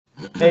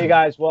Hey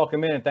guys,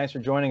 welcome in and thanks for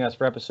joining us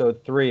for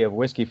episode 3 of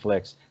Whiskey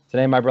Flicks.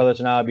 Today my brothers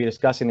and I will be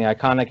discussing the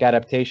iconic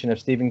adaptation of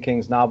Stephen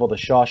King's novel The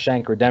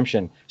Shawshank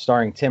Redemption,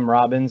 starring Tim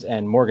Robbins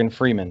and Morgan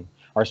Freeman.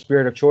 Our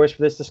spirit of choice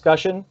for this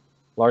discussion,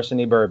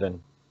 Larceny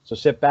Bourbon. So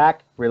sit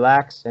back,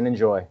 relax, and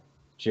enjoy.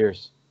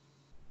 Cheers.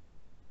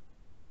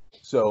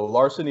 So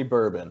Larceny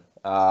Bourbon,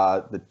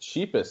 the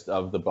cheapest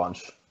of the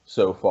bunch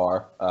so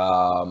far.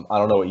 I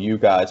don't know what you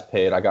guys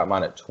paid. I got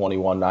mine at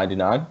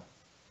 $21.99.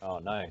 Oh,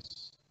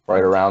 nice.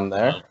 Right around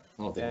there.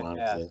 I don't think mine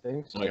Yeah, I was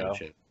think so. Yeah.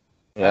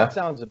 That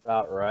sounds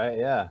about right,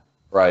 yeah.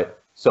 Right.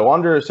 So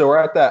we're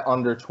at that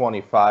under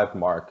 25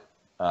 mark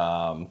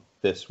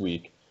this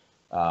week.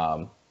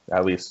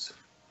 At least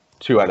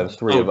 2 out of the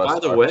 3 of us. By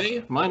the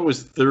way, mine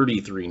was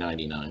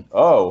 $33.99.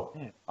 Oh,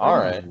 Man, all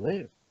where do right. you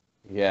live?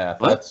 Yeah,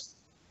 What? that's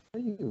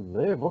Where do you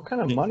live? What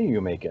kind of money are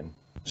you making?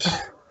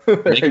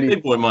 Making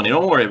big boy money.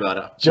 Don't worry about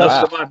it.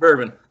 Just- Just for my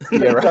bourbon.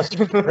 yeah, right. Just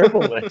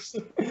frivolous.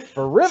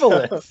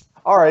 Frivolous.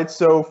 All right,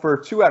 so for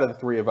 2 out of the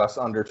 3 of us,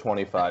 under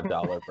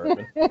 $25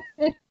 bourbon.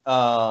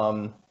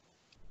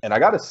 And I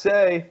got to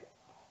say,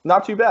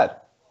 not too bad.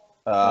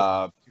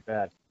 Too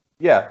bad.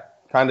 Yeah,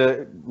 kind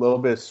of a little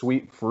bit of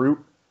sweet fruit.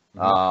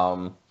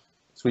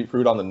 Sweet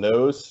fruit on the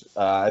nose.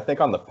 I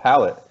think on the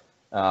palate,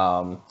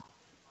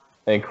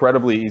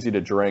 incredibly easy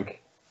to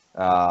drink.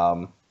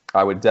 I'm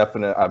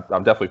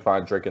definitely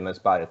fine drinking this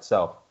by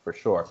itself for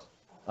sure.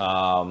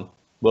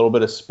 Little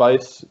bit of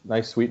spice,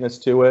 nice sweetness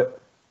to it.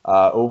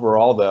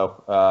 Overall,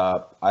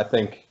 though, I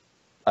think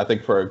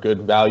for a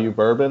good value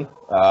bourbon,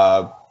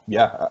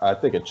 I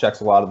think it checks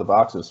a lot of the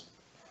boxes.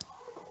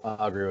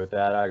 I agree with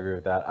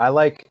that. I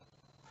like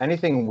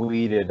anything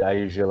weeded. I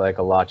usually like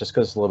a lot just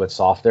because it's a little bit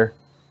softer.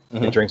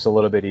 Mhm. It drinks a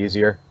little bit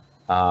easier.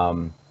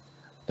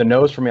 The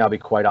nose for me, I'll be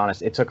quite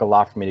honest, it took a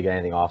lot for me to get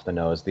anything off the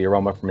nose. The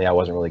aroma for me, I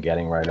wasn't really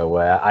getting right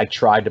away. I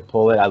tried to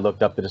pull it. I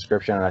looked up the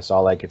description and I saw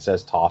like it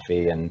says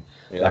toffee and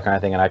that kind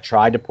of thing. And I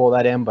tried to pull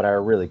that in, but I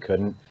really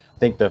couldn't. I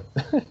think the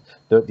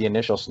the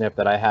initial sniff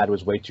that I had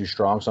was way too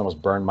strong, so I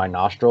almost burned my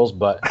nostrils.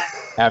 But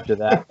after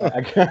that,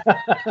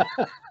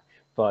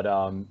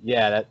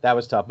 that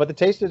was tough. But the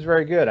taste is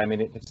very good. I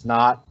mean, it's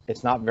not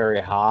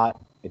very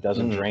hot. It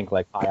doesn't drink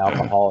like high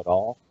alcohol at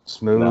all.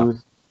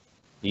 Smooth,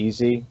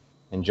 easy,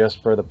 and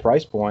just for the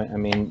price point, I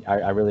mean,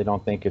 I really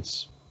don't think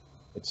it's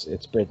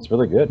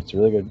really good. It's a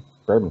really good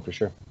bourbon for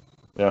sure.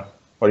 Yeah.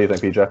 What do you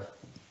think, PJ?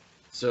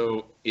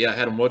 So yeah, I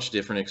had a much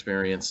different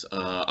experience.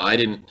 I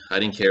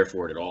didn't care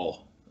for it at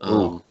all.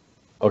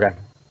 Okay.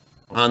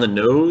 On the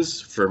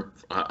nose,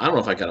 I don't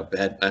know if I got a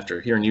bad, after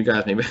hearing you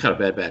guys, maybe I got a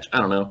bad batch. I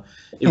don't know.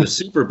 It was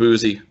super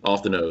boozy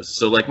off the nose.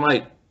 So like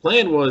my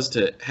plan was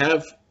to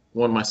have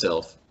one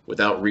myself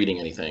without reading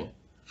anything,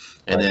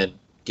 and then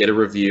get a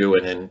review,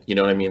 and then, you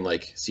know what I mean,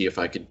 like see if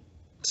I could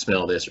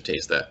smell this or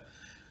taste that.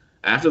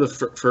 After the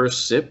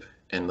first sip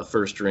and the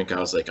first drink, I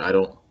was like, I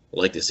don't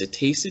like this. It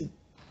tasted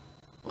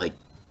like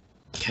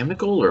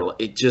chemical, or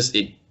it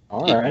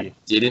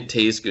didn't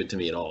taste good to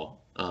me at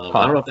all. I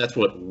don't know if that's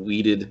what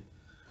weeded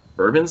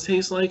bourbons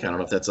taste like. I don't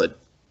know if that's a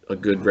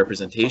good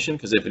representation,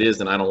 because if it is,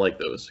 then I don't like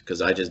those,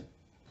 because I just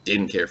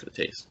didn't care for the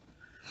taste.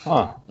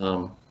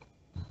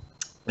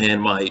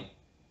 And my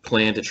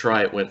plan to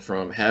try it went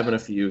from having a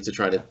few to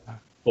try to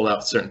pull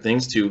out certain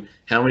things to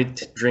how many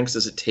drinks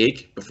does it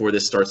take before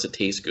this starts to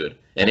taste good,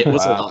 and it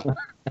was a lot.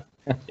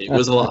 It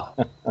was a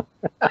lot.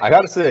 I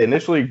got to say,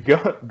 initially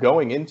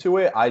going into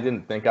it, I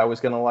didn't think I was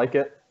going to like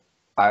it.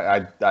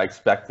 I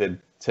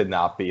expected to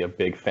not be a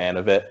big fan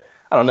of it.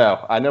 I don't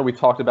know. I know we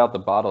talked about the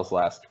bottles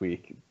last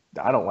week.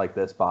 I don't like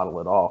this bottle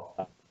at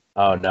all.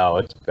 Oh no,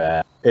 it's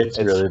bad. It's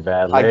really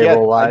bad. I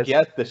Label-wise,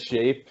 get the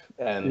shape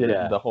and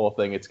the whole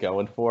thing it's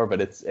going for,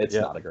 but it's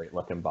not a great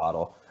looking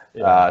bottle.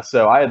 Yeah.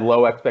 So I had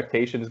low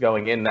expectations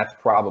going in. That's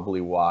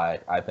probably why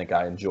I think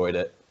I enjoyed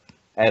it.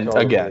 And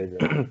Totally again,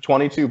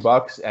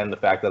 $22, and the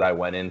fact that I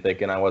went in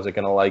thinking I wasn't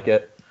going to like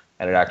it,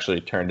 and it actually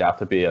turned out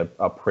to be a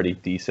pretty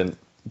decent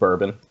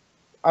bourbon.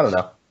 I don't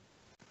know.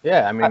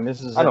 Yeah, I mean,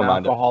 this is I an don't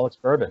mind it. alcoholics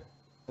bourbon.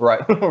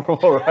 Right.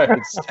 Right.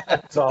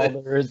 That's all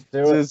there is to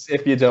This it. is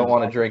if you don't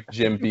want to drink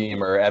Jim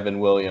Beam or Evan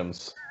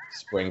Williams,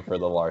 spring for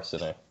the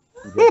Larceny,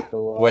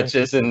 which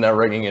isn't a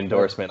ringing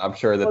endorsement. I'm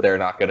sure that they're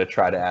not going to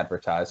try to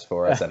advertise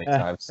for us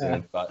anytime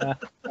soon. But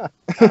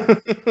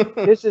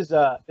this is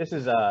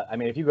I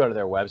mean, if you go to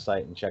their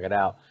website and check it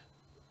out,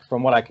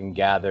 from what I can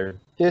gather,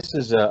 this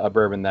is a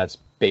bourbon that's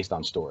based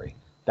on story.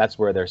 That's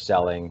where they're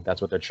selling. That's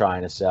what they're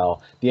trying to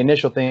sell. The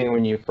initial thing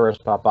when you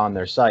first pop on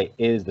their site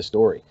is the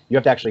story. You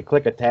have to actually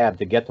click a tab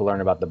to get to learn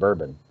about the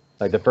bourbon.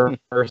 Like the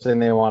first thing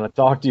they want to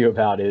talk to you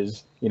about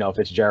is,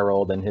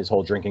 Fitzgerald and his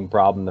whole drinking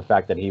problem. The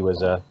fact that he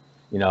was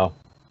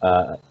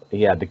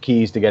he had the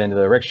keys to get into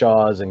the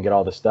rickshaws and get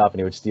all the stuff,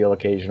 and he would steal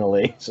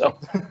occasionally. So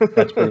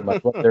that's pretty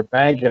much what they're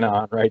banking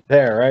on right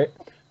there, right?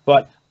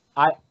 But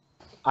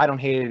I don't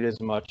hate it as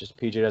much as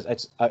PJ does.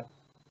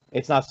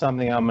 It's not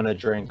something I'm gonna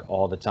drink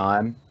all the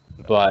time,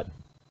 but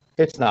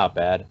it's not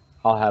bad.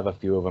 I'll have a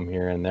few of them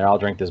here and there. I'll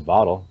drink this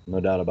bottle, no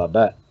doubt about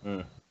that.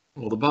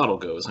 Well, the bottle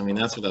goes. I mean,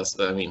 that's what that's.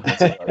 I mean,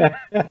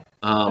 that's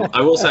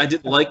I will say I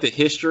did like the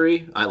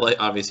history. I like,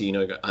 obviously,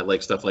 I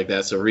like stuff like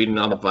that. So reading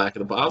on the back of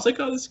the bottle, I was like,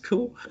 oh, this is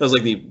cool. That was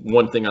like the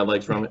one thing I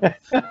liked from it.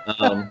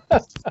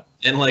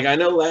 And like, I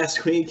know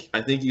last week,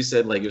 I think you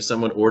said like if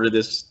someone ordered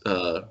this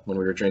when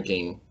we were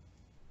drinking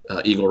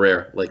Eagle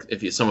Rare, like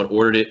if someone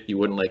ordered it, you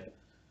wouldn't like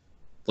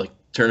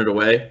turn it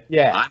away.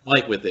 Yeah. I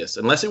might with this,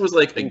 unless it was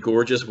like a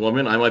gorgeous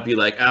woman, I might be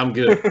like, I'm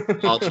good.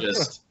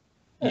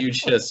 You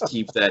just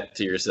keep that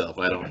to yourself.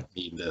 I don't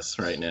need this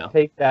right now.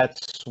 Take that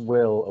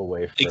swill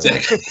away from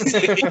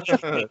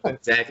Exactly.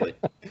 Exactly.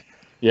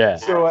 Yeah.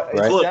 So it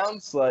Right.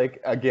 sounds like,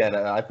 again,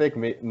 I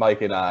think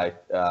Mike and I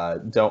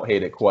don't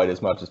hate it quite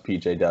as much as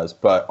PJ does,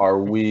 but are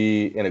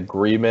we in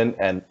agreement?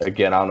 And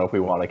again, I don't know if we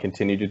want to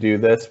continue to do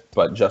this,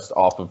 but just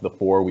off of the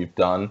 4 we've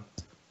done,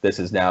 this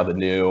is now the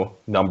new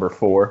number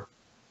 4.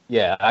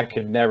 Yeah, I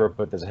could never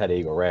put this ahead of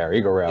Eagle Rare.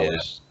 Eagle Rare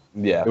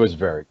Yeah. it was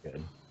very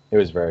good. It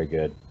was very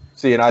good.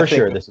 See, and For I think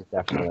sure, this is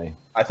definitely.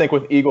 I think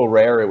with Eagle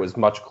Rare, it was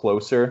much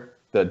closer,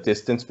 the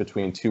distance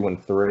between 2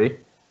 and 3.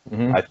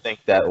 Mhm. I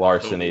think that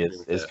Larceny Totally agree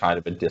with is that. kind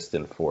of a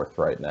distant 4th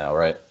right now,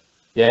 right?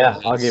 Yeah,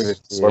 I'll give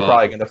it to We're you.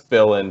 probably going to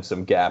fill in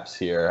some gaps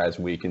here as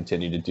we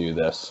continue to do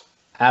this.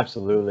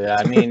 Absolutely.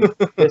 I mean,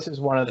 this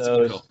is one of That's a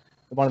good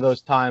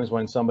those call. times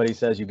when somebody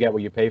says you get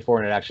what you pay for,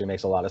 and it actually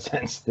makes a lot of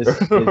sense. This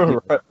is what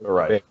you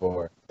Right. pay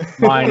for.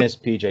 Minus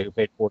PJ, who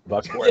paid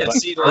 $40 for it. Yeah, But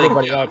see,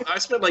 everybody like, else, I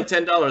spent like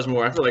 $10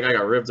 more. I feel like I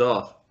got ripped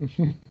off.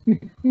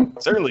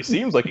 Certainly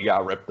seems like you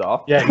got ripped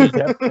off. yeah, you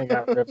definitely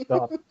got ripped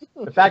off.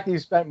 The fact that you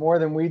spent more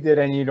than we did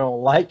and you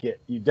don't like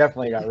it, you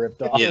definitely got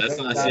ripped off. Yeah, that's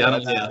not- That's, see, I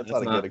don't- that's yeah, not that's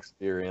a not- good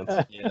experience.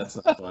 Yeah,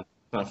 that's not fun.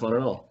 Not fun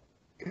at all.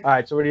 All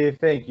right, so what do you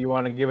think? You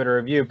want to give it a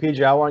review?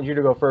 PJ, I want you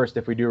to go first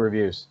if we do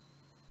reviews.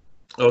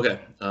 Okay.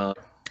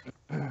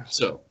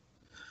 So,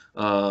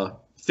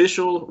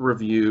 official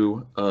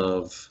review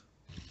of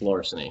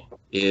Larceny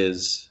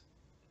is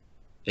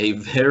a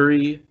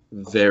very,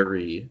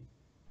 very,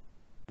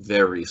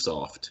 very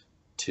soft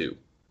 2.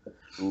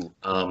 Ooh.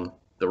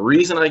 The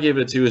reason I gave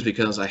it a 2 is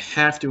because I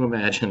have to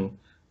imagine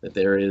that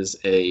there is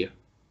a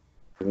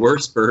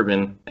worse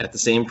bourbon at the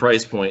same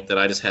price point that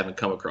I just haven't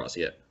come across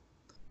yet.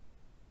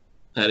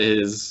 That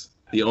is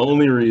the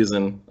only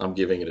reason I'm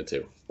giving it a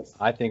 2.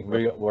 I think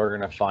we're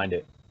going to find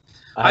it.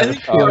 I have a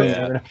think feeling we are, we're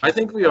yeah. gonna- I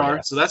think we Oh, are.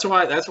 yeah. So that's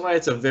why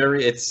it's a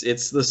very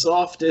it's the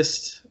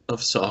softest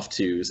of soft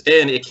 2s,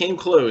 and it came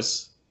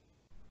close.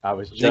 I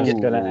was just Ooh,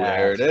 going to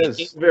there ask. it It is.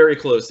 came very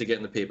close to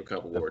getting the Paper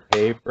Cup The Award.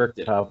 Paper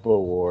Yeah. Cup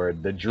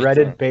Award. The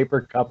dreaded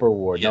Paper Cup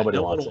Award. Yeah, Nobody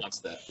no wants one it. wants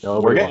that.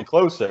 Nobody We're getting wants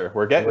closer.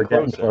 We're it. getting We're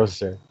getting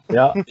closer.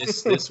 closer. Yeah.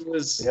 This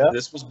was Yep.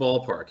 this was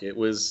ballpark. It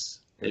was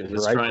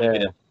was trying to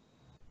get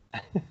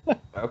in.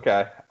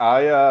 Okay.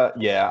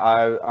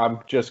 I'm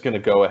just gonna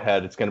go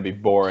ahead. It's gonna be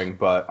boring,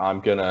 but I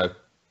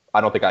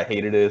don't think I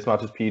hated it as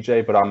much as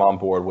PJ, but I'm on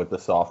board with the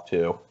soft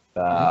 2.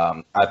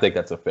 I think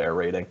that's a fair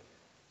rating.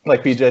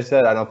 Like PJ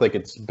said, I don't think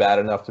it's bad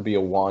enough to be a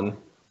 1. I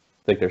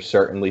think there's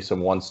certainly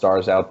some 1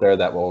 stars out there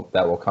that will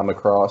come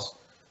across.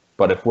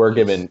 But if we're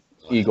giving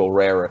Eagle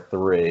Rare a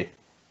 3,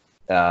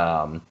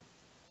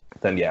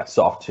 then yeah,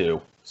 soft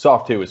 2.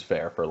 Soft 2 is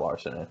fair for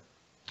Larceny.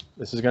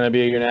 This is going to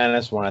be a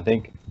unanimous one. I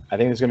think it's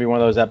going to be one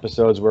of those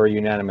episodes where we're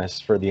unanimous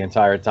for the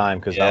entire time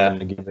because Yeah. I'm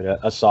going to give it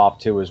a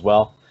soft 2 as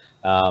well.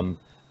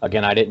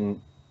 Again, I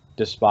didn't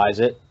despise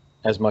it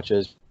as much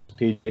as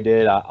PJ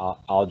did.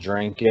 I'll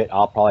drink it.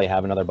 I'll probably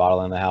have another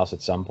bottle in the house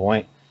at some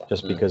point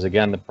just because,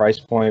 again, the price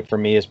point for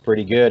me is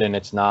pretty good and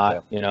it's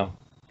not,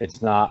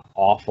 it's not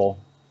awful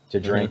to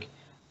drink.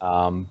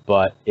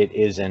 But it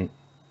isn't,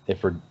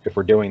 if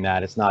we're doing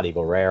that, it's not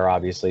Eagle Rare,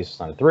 obviously, so it's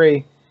not a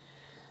 3.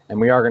 And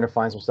we are going to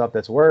find some stuff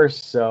that's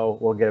worse, so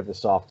we'll give it the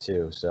soft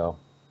 2. So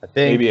I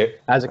think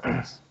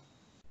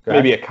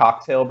Maybe a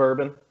cocktail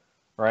bourbon,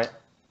 right?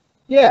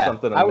 yeah,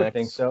 something to I would mix.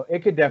 think so. It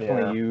could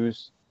definitely Yeah.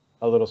 use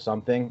a little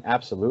something.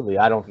 Absolutely.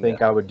 I don't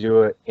think I would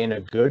do it in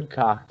a good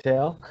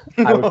cocktail.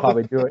 I would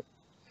probably do it.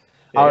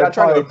 Yeah, I you're would not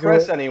trying to probably do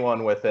impress it-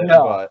 anyone with it,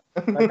 No.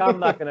 but Like I'm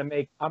not gonna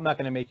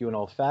make you an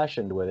old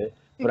fashioned with it,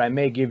 but I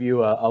may give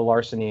you a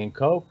Larceny and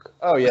Coke,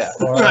 oh yeah,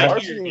 Or-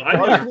 Larceny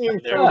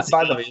and There, Coke that's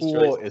by an the obvious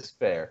pool choice. is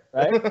fair.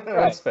 Right?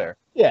 That's fair.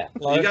 Yeah.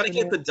 So you got to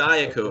get the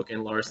Diet Coke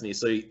in Larceny,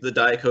 so the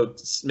Diet Coke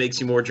makes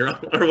you more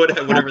drunk, or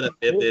whatever that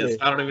myth is.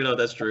 I don't even know if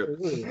that's true.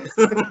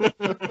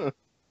 Absolutely.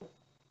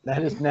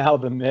 That is now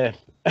the myth.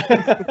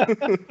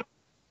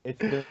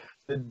 It's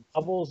the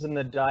doubles in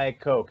the Diet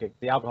Coke.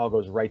 The alcohol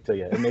goes right to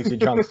you. It makes you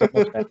drunk so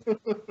much better.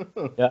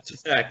 It's a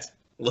fact.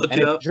 Look And it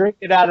if you up. drink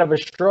it out of a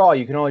straw,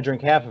 you can only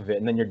drink half of it,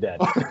 and then you're dead.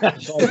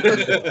 That's all you can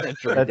do. Drinking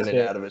That's it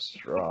it. out of a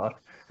straw.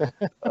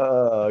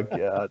 Oh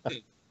god.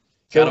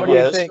 So what do you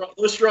Yeah, think?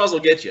 Those straws will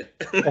get you.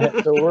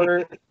 So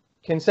we're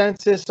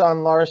consensus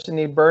on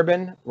Larceny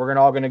bourbon. We're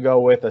all gonna go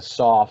with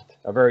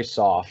a very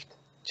soft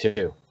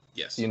 2.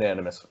 Yes.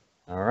 Unanimous.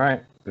 All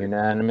right,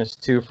 unanimous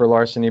 2 for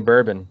Larceny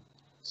bourbon.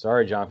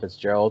 Sorry, John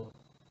Fitzgerald.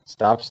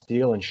 Stop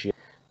stealing shit.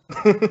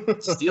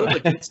 Steal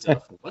the good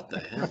stuff. What the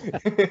hell?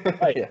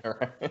 Yeah,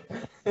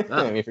 right.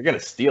 I mean, if you're gonna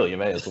steal, you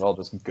may as well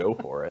just go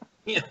for it.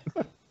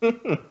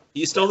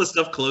 You stole the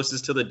stuff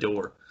closest to the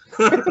door.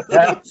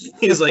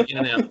 He's like,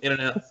 in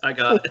and out. I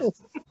got it.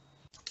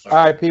 All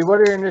right, Pete, what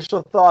are your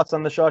initial thoughts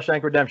on The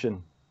Shawshank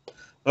Redemption?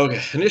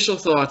 Okay, initial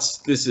thoughts.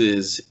 This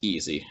is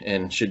easy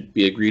and should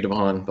be agreed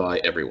upon by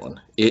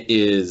everyone. It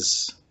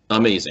is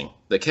amazing.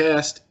 The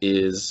cast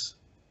is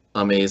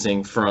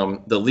amazing,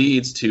 from the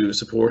leads to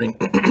supporting.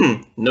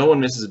 No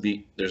one misses a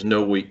beat. There's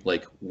no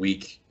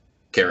weak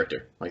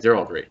character. Like, they're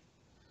all great.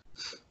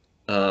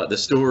 The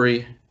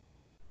story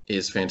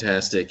is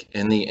fantastic,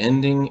 and the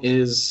ending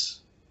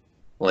is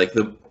like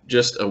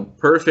just a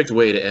perfect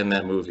way to end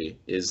that movie.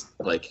 Is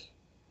like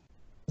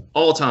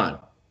all time.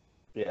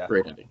 Yeah.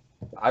 Great ending.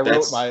 I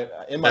wrote my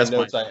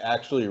notes. I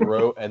actually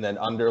wrote and then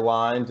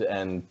underlined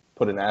and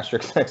put an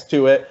asterisk next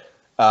to it.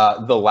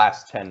 The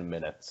last 10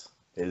 minutes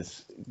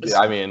is,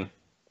 I mean,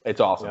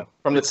 it's awesome. Yeah.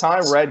 From the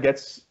time Red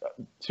gets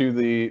to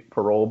the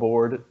parole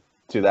board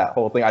to that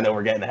whole thing. I know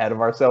we're getting ahead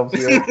of ourselves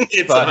here.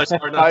 But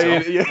hard not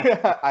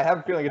to. I have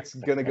a feeling it's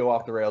going to go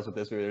off the rails with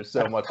this movie. There's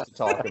so much to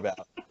talk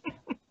about.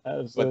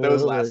 Absolutely. But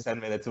those last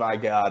 10 minutes, my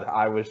God,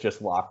 I was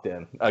just locked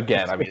in.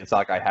 Again, I mean, it's not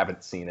like I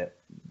haven't seen it.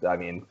 I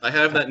mean, I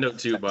have that note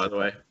too, by the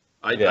way.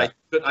 Like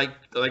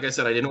I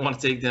said, I didn't want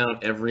to take down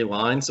every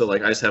line, so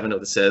like I just have a note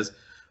that says,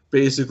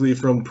 basically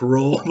from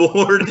parole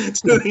board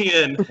to the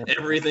end,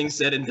 everything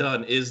said and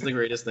done is the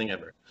greatest thing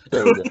ever.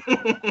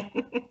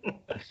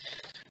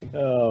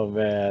 Oh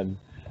man!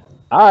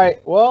 All right,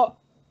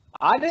 well,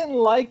 I didn't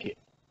like it.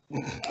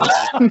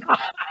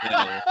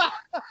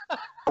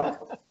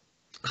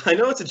 I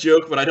know it's a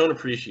joke, but I don't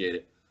appreciate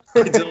it.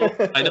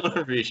 I don't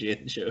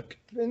appreciate the joke.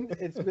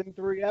 It's been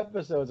 3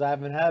 episodes. I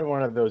haven't had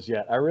one of those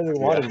yet. I really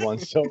wanted one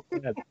so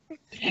bad.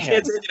 You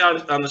can't take it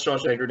out on the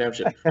Shawshank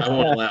Redemption. I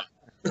won't allow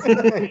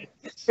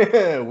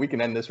it. We can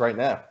end this right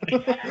now.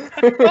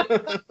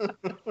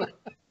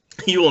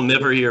 You will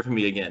never hear from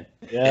me again.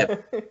 Yeah,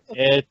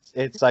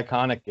 it's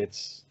iconic.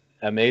 It's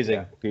amazing.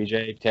 Yeah.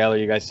 PJ, Taylor,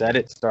 you guys said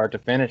it, start to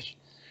finish.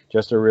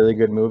 Just a really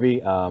good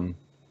movie.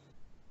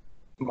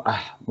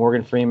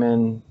 Morgan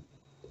Freeman.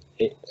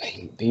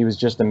 He was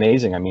just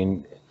amazing. I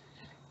mean,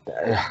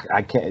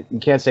 you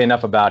can't say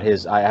enough about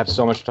his. I have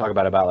so much to talk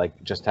about like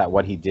just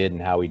what he did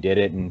and how he did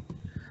it. And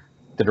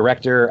the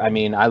director, I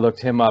mean, I looked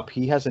him up.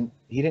 He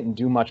didn't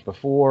do much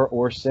before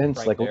or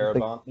since. Frank like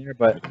Darabont.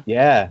 But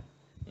yeah,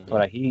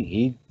 but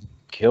he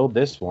killed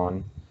this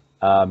one.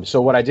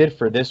 So what I did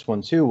for this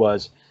one too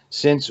was,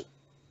 since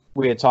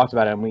we had talked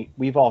about it and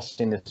we've all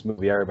seen this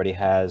movie, everybody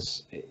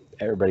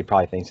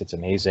probably thinks it's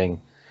amazing.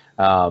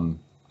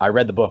 I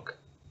read the book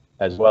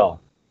as well,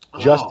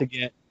 just to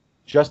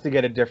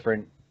get a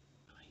different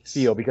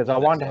feel, because I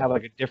wanted to have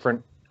like a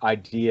different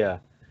idea,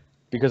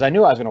 because I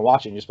knew I was going to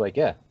watch it and just be like,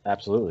 yeah,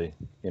 absolutely,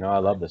 I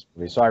love this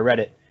movie. So I read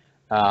it,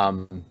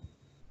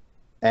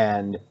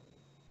 and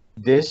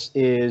this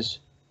is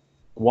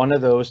one of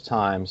those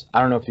times.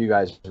 I don't know if you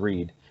guys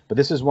read, but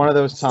this is one of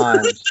those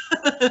times.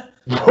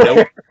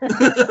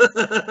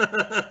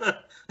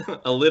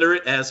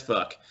 Illiterate as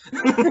fuck.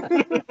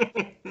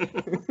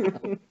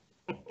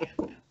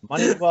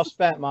 Money well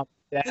spent, Mom,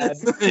 Dad.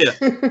 Yeah,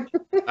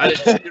 I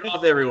just cheated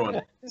off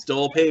everyone.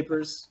 Stole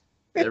papers.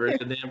 Never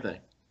did a damn thing.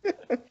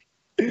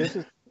 This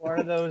is one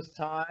of those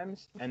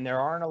times, and there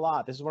aren't a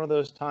lot. This is one of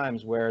those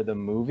times where the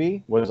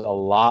movie was a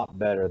lot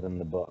better than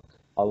the book.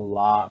 A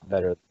lot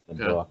better than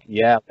the book.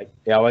 Yeah,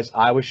 I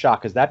was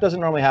shocked, because that doesn't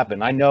normally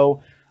happen. I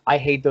know I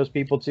hate those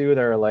people too.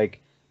 They're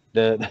like,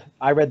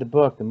 I read the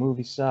book, the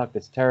movie sucked,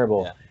 it's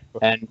terrible. Yeah.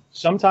 And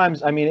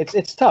sometimes, I mean,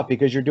 it's tough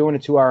because you're doing a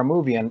 2-hour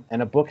movie, and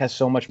a book has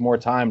so much more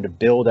time to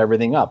build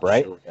everything up,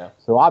 right? Sure, yeah.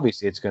 So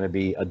obviously it's going to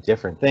be a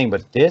different thing.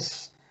 But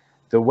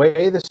the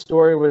way the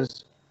story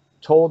was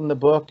told in the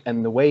book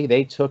and the way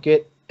they took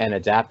it and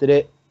adapted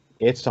it,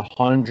 it's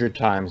 100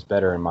 times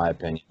better in my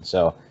opinion.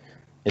 So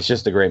it's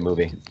just a great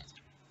movie.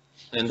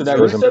 And the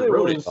director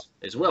wrote it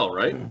as well,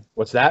 right?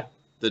 What's that?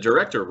 The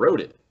director wrote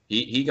it.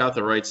 He got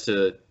the rights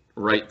to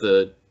write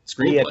the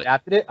screenplay. He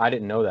adapted it? I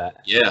didn't know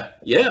that. Yeah.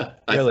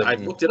 Really? I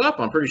looked it up.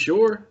 I'm pretty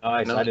sure.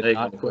 Nice. I did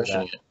not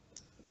question it.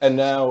 And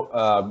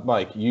now,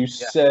 Mike, you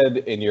said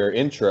in your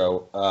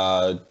intro,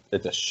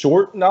 it's a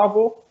short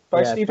novel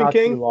by Stephen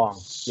King. Too long.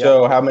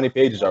 So how many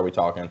pages are we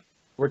talking?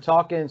 We're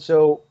talking.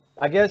 So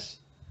I guess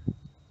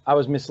I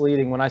was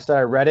misleading when I said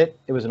I read it.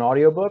 It was an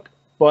audiobook.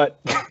 But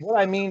what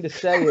I mean to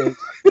say is,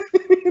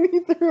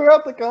 you threw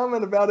out the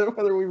comment about it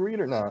whether we read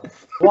or not.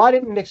 Well, I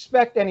didn't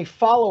expect any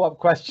follow-up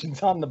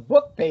questions on the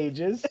book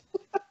pages.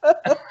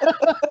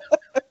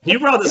 You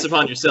brought this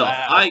upon yourself.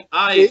 Wow.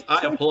 I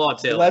applaud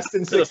Taylor. Less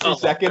than 60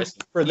 seconds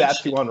for that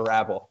to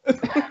unravel.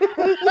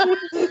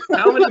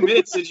 How many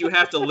minutes did you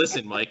have to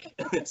listen, Mike,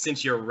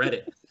 since you read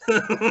it?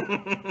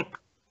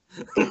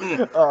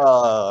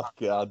 Oh,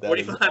 God.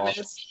 45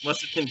 minutes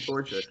must have been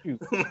torture.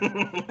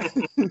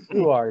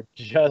 You are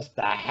just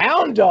a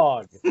hound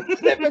dog,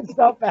 sniffing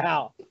stuff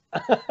out.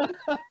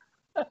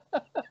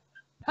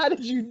 How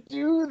did you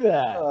do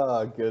that?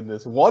 Oh,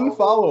 goodness. One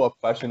follow-up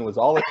question was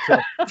all it took.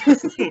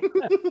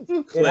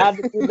 It had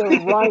to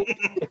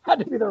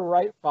be the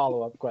right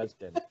follow-up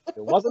question. If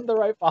it wasn't the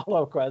right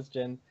follow-up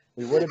question,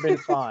 We would have been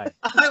fine.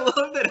 I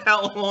love that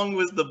How Long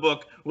Was the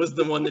Book was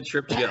the one that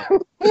tripped you up.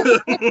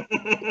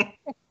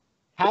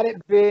 Had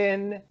it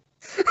been,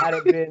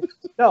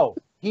 no,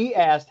 he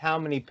asked how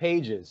many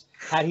pages.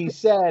 Had he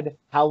said,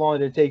 how long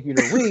did it take you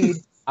to read?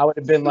 I would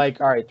have been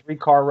like, all right, 3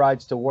 car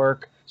rides to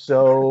work,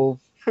 so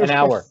an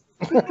hour.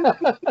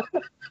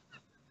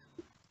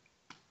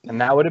 And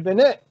that would have been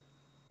it.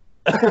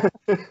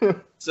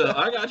 So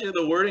I got you.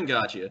 The wording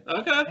got you.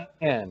 Okay.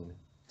 Man,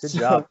 good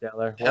job,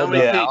 Taylor. How Well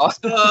many done.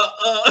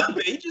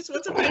 pages? Pages?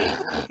 What's a page?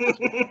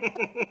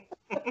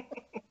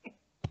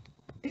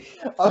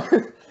 I'm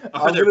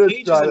Are there gonna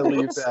pages try to in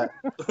leave books? that.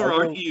 Or I'm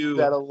are gonna leave you?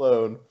 that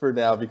alone for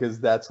now because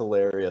that's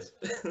hilarious.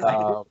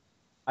 I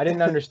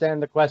didn't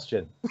understand the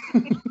question.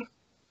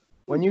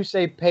 When you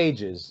say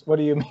pages, what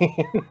do you mean?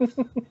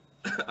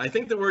 I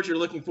think the word you're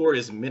looking for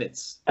is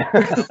minutes.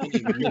 How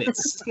many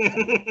minutes?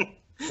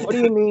 What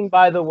do you mean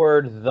by the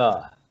word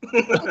the?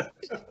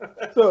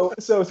 So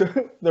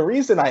the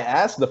reason I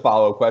asked the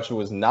follow-up question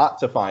was not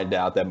to find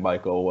out that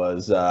Michael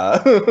was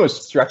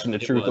was stretching the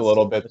truth a was.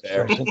 little bit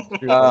there.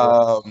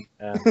 Yeah.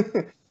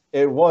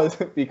 It was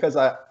because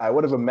I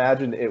would have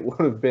imagined it would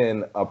have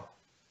been a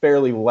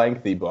fairly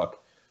lengthy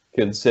book,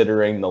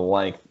 considering the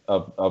length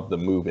of the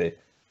movie,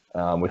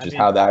 which is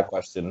how that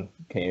question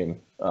came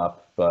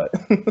up. But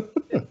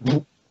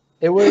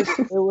it was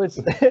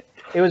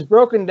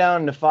broken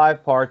down into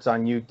 5 parts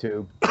on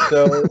YouTube.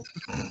 So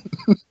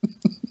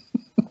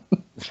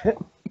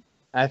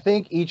I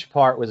think each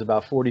part was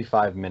about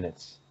 45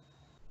 minutes.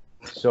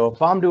 So if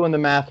I'm doing the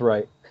math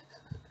right,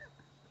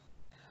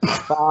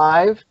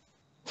 5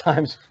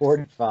 times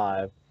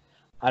 45,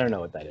 I don't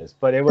know what that is,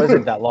 but it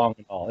wasn't that long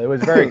at all. It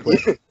was very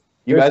quick.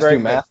 you guys do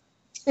math.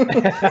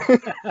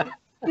 I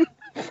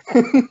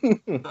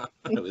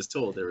was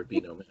told there would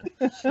be no math.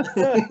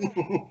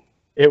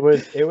 It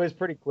was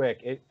pretty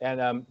quick.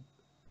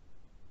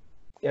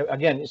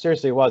 Again,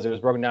 seriously, it was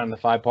broken down into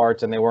 5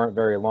 parts, and they weren't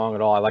very long at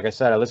all. Like I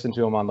said, I listened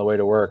to them on the way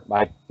to work.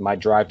 My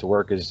drive to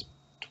work is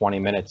 20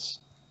 minutes,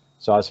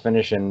 so I was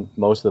finishing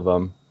most of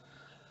them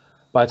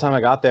by the time I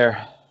got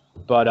there.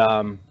 But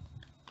I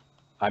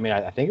mean,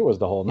 I think it was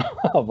the whole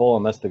novel,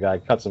 unless the guy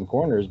cut some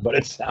corners. But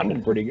it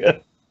sounded pretty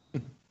good.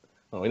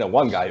 Well, we know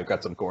one guy who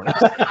cut some corners.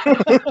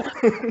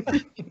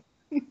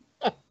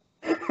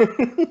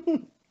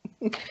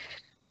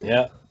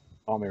 Yeah,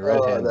 call me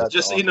red-handed.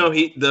 Just so you know,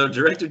 the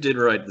director did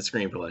write the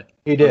screenplay.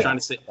 He did. I'm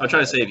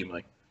trying to save you,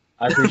 Mike.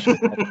 I appreciate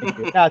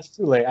that. No, it's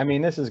too late. I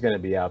mean, this is going to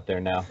be out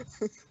there now.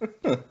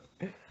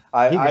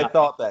 I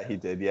thought that he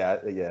did.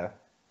 Yeah.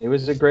 It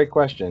was a great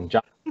question,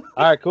 John.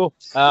 All right, cool.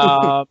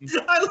 I love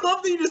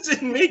that you just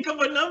didn't make up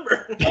a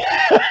number.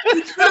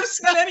 You could have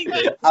said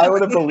anything. I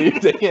would have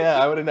believed it.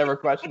 Yeah, I would have never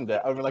questioned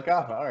it. I would be like,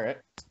 oh, all right.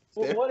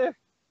 Well,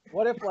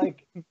 what if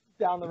like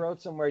down the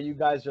road somewhere you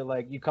guys are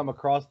like, you come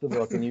across the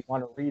book and you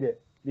want to read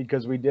it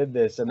because we did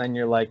this, and then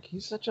you're like,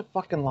 he's such a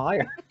fucking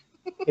liar.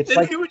 It's Then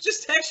like he would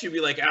just text you,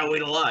 be like, "I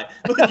win a lie,"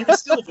 but you could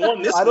still have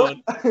won this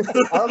one. I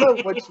don't know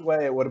which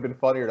way it would have been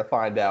funnier to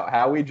find out.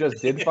 How we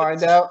just did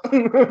find out,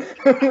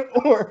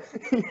 or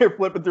you're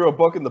flipping through a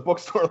book in the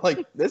bookstore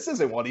like, this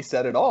isn't what he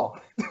said at all.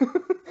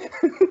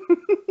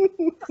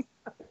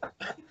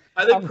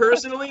 I think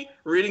personally,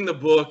 reading the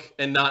book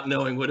and not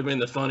knowing would have been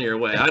the funnier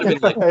way. I'd have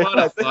been like, "What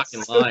a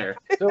fucking liar!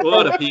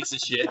 What a piece of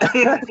shit!"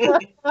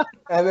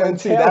 And then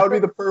see, that would be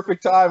the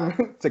perfect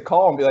time to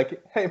call and be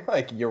like, "Hey,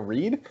 Mike, you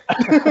read?"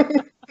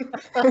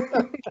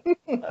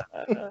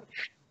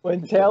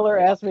 when Taylor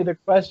asked me the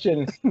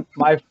question,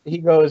 he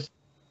goes,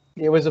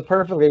 it was a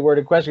perfectly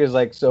worded question. He's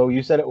like, so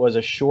you said it was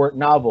a short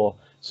novel.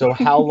 So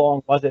how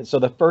long was it? So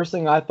the first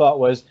thing I thought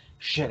was,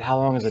 shit, how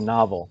long is a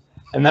novel?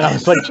 And then I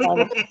was like,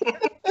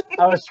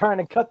 I was trying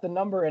to cut the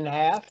number in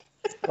half,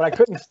 but I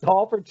couldn't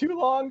stall for too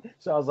long.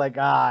 So I was like,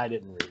 I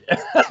didn't read it.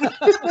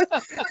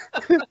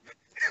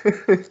 I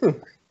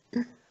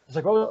was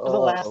like, what was the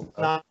last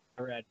novel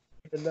I read?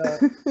 And,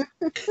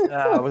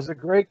 it was a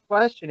great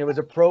question. It was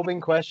a probing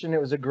question.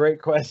 It was a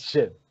great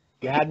question.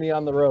 You had me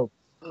on the rope.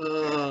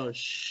 Oh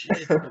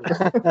shit!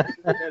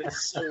 That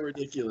is so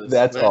ridiculous.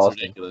 That's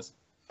awesome. Ridiculous.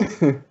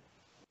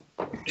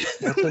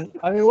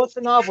 What's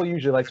a novel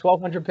usually? Like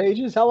 1,200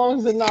 pages? How long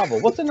is a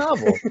novel? What's a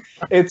novel?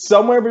 It's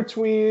somewhere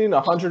between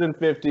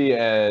 150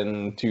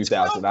 and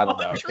 2,000. I don't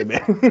know.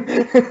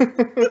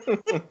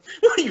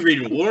 What are you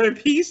reading? War and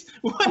Peace?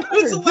 What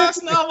was the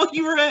last novel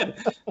you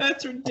read?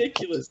 That's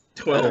ridiculous.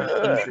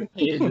 1,200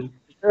 pages.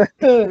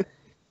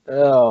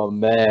 Oh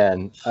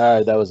man! All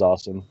right, that was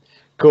awesome.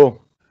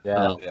 Cool.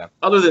 Yeah. Yeah.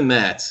 Other than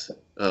that,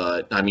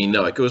 I mean,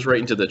 no, it goes right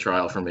into the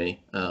trial for me.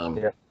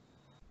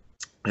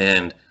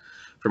 And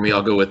for me,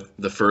 I'll go with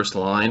the first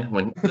line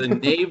when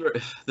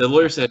the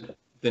lawyer said,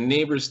 "The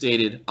neighbor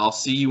stated, I'll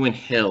see you in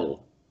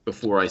hell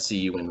before I see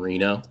you in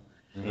Reno."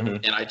 Mm-hmm.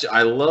 And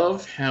I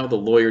love how the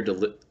lawyer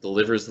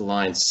delivers the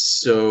line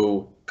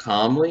so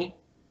calmly,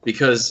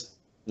 because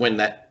when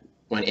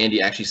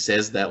Andy actually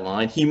says that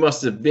line, he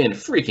must have been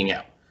freaking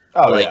out.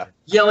 Oh, yeah.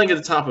 Yelling at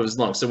the top of his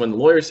lungs. So when the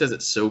lawyer says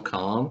it so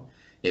calm,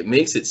 it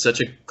makes it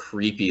such a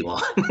creepy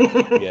line.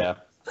 Yeah.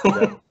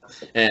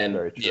 And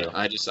Very true. yeah,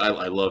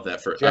 I love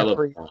that for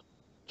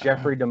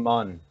Jeffrey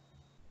DeMunn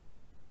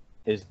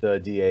is the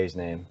DA's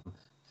name.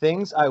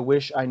 Things I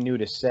wish I knew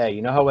to say.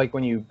 You know how like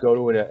when you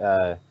go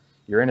to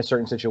you're in a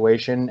certain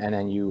situation and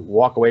then you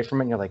walk away from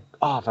it and you're like,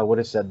 oh, if I would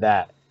have said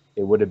that,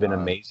 it would have been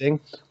amazing.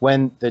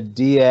 When the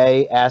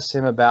DA asks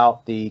him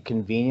about the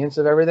convenience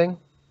of everything,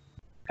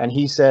 and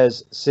he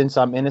says, since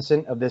I'm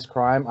innocent of this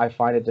crime, I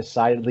find it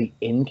decidedly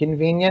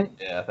inconvenient.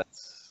 Yeah,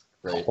 that's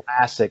great.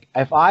 Classic.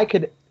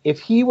 If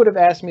he would have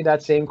asked me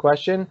that same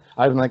question,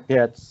 I'd been like,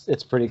 yeah,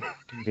 it's pretty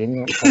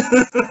convenient.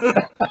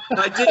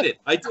 I did it.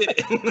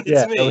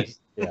 It's me.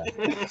 Yeah.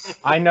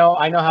 I know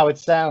how it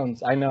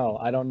sounds. I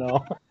don't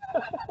know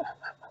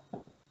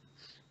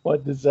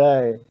what to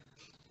say.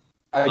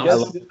 I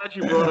guess I'm glad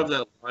you brought up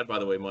that line, by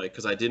the way, Mike,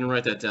 because I didn't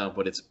write that down,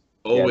 but it's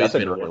always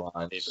been one of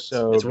my favorites.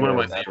 So it's one of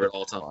my good. favorite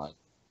all time.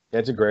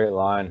 It's a great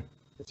line.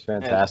 It's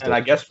fantastic. And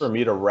I guess for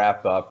me to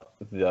wrap up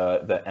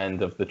the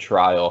end of the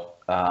trial,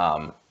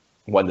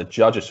 when the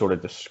judge is sort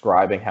of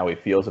describing how he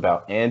feels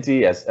about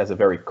Andy as a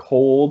very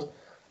cold,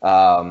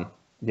 I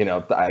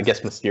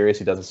guess mysterious.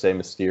 He doesn't say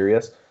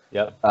mysterious.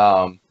 Yep.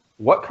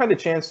 What kind of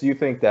chance do you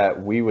think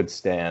that we would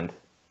stand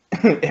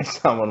if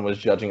someone was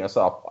judging us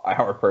off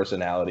our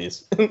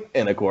personalities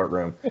in a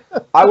courtroom?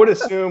 I would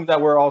assume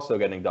that we're also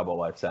getting double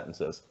life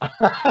sentences.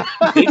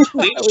 They'd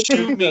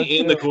shoot me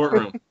in the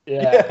courtroom.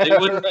 Yeah. They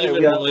wouldn't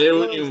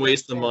even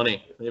waste the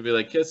money. They'd be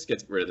like, let's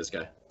get rid of this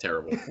guy.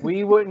 Terrible.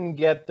 We wouldn't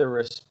get the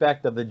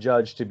respect of the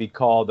judge to be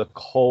called a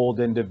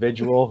cold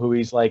individual who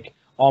he's like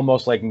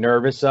almost like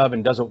nervous of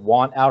and doesn't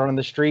want out on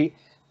the street.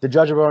 The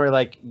judge would be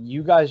like,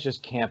 you guys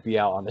just can't be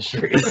out on the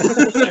street.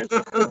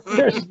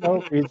 There's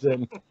no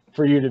reason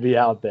for you to be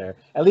out there.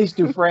 At least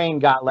Dufresne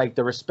got like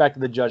the respect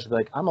of the judge to be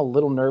like, I'm a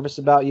little nervous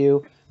about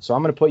you, so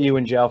I'm going to put you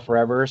in jail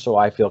forever so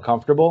I feel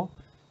comfortable.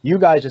 You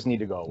guys just need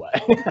to go away.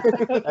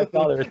 That's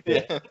all there is to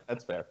it. Yeah,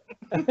 that's fair.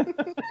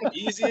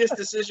 Easiest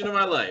decision of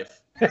my life.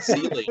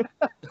 See you later.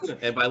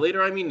 And by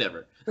later, I mean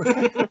never.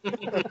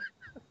 That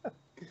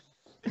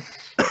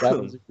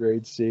was a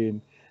great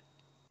scene.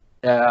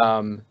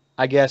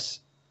 I guess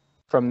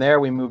from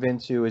there we move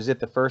into, is it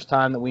the first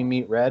time that we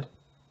meet Red?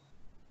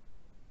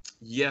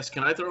 Yes.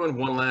 Can I throw in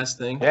one last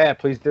thing? Yeah,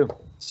 please do.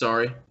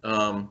 Sorry.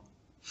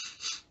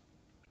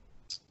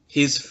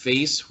 His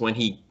face when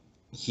he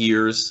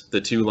hears the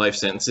 2 life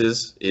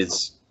sentences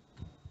it's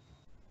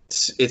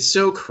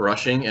so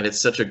crushing, and it's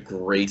such a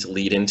great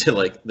lead into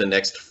like the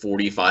next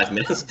 45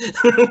 minutes,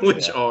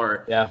 which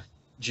are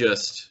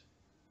just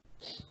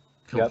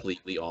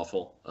completely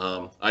awful.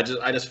 I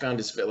just found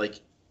his like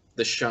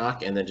the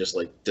shock and then just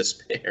like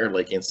despair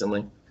like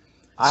instantly.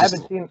 I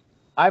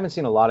haven't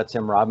seen a lot of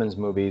Tim Robbins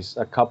movies,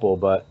 a couple,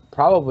 but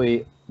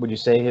probably would you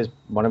say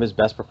one of his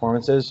best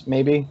performances,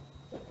 maybe?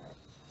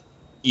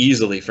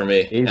 Easily for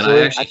me. And I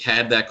actually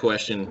had that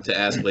question to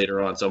ask later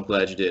on, so I'm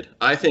glad you did.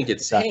 I think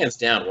it's hands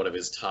down one of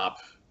his top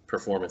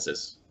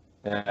performances.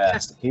 Yeah,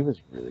 he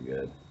was really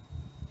good.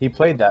 He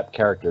played that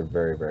character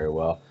very, very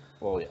well.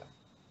 Well, yeah.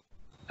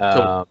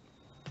 Cool.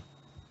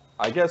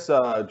 I guess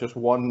just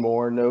one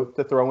more note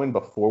to throw in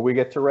before we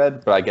get to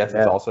Red, but I guess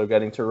it's also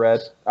getting to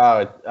Red.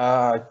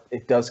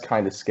 It does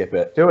kind of skip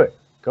it. Do it.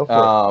 Go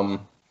for it.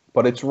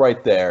 But it's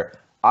right there.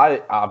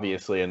 I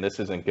obviously, and this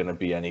isn't going to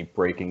be any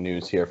breaking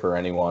news here for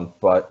anyone,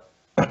 but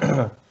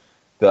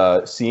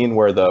the scene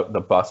where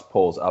the bus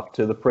pulls up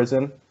to the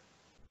prison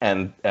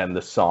and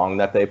the song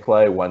that they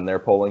play when they're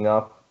pulling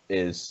up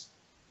is,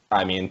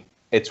 I mean,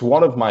 it's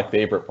one of my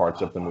favorite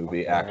parts of the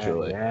movie,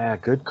 actually. Yeah,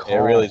 good call. It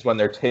really is when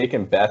they're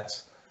taking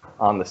bets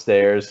on the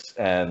stairs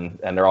and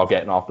they're all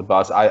getting off the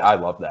bus. I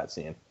love that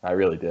scene. I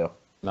really do.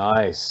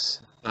 Nice.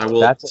 I will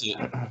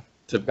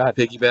to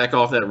piggyback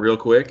off that real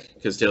quick,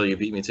 because Taylor, you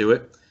beat me to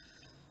it.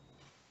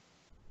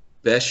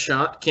 Best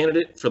shot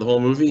candidate for the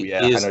whole movie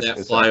is that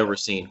flyover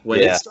scene.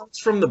 When it starts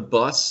from the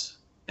bus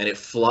and it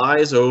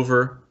flies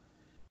over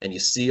and you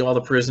see all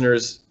the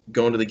prisoners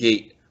going to the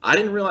gate. I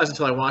didn't realize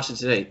until I watched it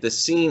today, the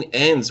scene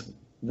ends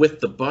with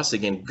the bus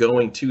again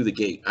going to the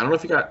gate. I don't know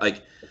if you got,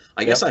 like,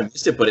 I guess I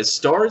missed it, but it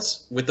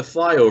starts with the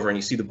flyover and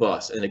you see the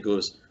bus and it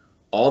goes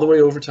all the way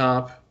over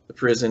top the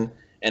prison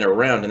and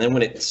around. And then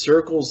when it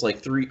circles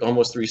like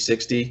almost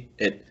 360,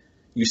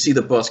 you see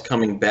the bus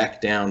coming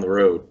back down the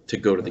road to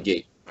go to the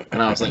gate. And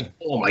I was like,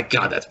 oh my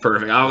God, that's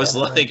perfect. I was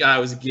I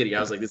was giddy. I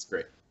was like, this is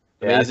great.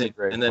 Amazing.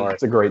 Yeah, and then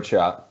it's a great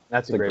shot.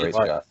 That's a great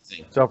shot.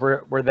 So if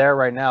we're there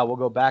right now, we'll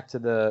go back to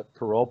the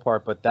parole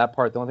part. But that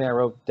part, the only thing I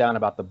wrote down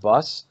about the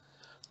bus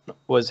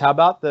was, how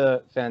about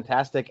the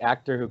fantastic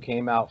actor who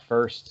came out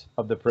first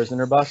of the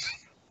prisoner bus?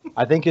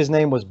 I think his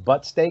name was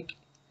Buttsteak.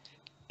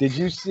 Did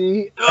you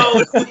see?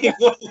 No,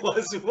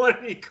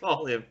 what did he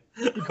call him?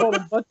 He called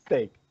him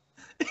Buttsteak.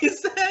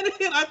 Is that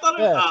it? I thought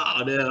it was.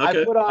 Oh,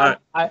 no.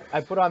 Okay. I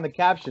put on the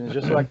captions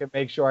just so I could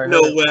make sure I heard. No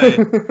way.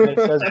 It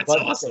says That's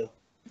awesome.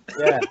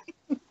 Yeah.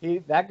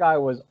 That guy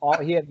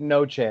he had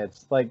no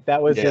chance. Like,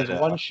 that was his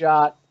one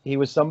shot. He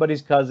was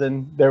somebody's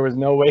cousin. There was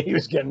no way he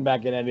was getting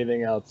back in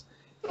anything else.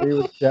 He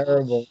was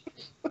terrible.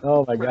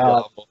 Oh my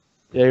God.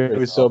 Yeah, it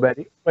was so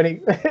bad. When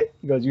he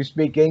goes, "You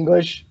speak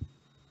English?"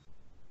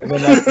 And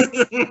then that's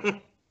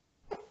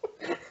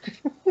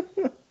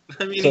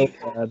I mean, so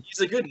bad. he's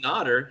a good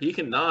nodder. He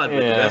can nod with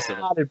the Yeah. best of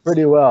them. Nodded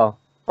pretty well.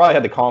 Probably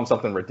had to call him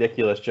something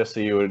ridiculous just so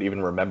you would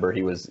even remember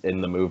he was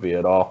in the movie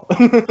at all.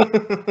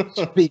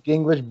 Speak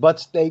English, butt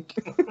steak.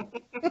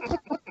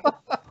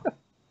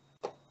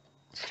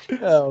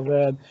 Oh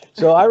man.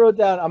 So I wrote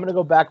down. I'm gonna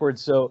go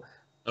backwards. So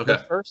Okay. the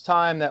first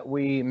time that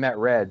we met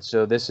Red.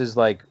 So this is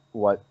like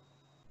what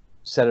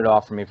set it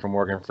off for me from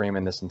Morgan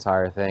Freeman. This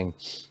entire thing.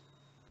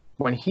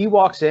 When he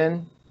walks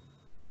in,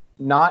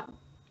 not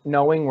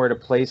knowing where to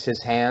place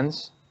his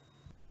hands,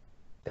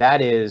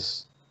 that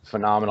is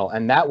phenomenal.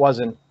 And that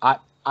wasn't.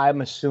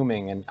 I'm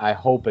assuming, and I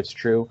hope it's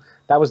true.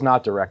 That was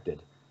not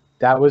directed.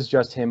 That was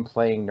just him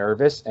playing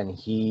nervous, and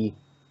he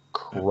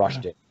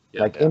crushed it.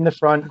 Yeah. Like in the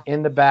front,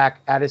 in the back,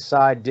 at his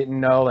side, didn't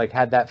know, like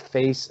had that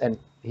face, and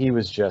he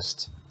was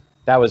just,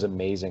 that was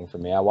amazing for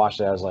me. I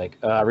watched it, I was like,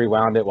 I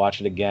rewound it,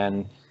 watched it again.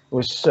 It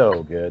was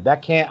so good.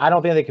 That I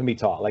don't think they can be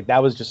taught. Like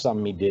that was just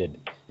something he did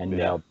and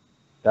nailed.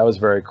 That was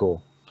very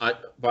cool.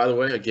 By the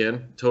way,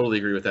 again, totally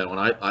agree with that one.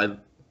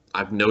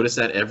 I've noticed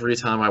that every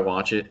time I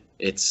watch it.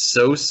 It's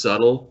so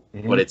subtle,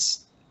 but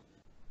it's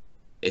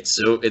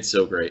so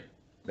great.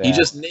 Yeah. He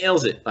just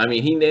nails it. I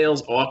mean, he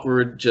nails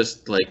awkward,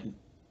 just like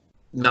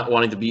not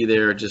wanting to be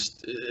there.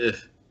 Just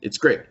it's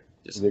great.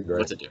 Just They're great.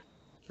 what to do.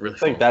 It's really I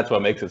think fun. that's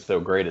what makes it so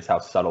great is how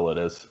subtle it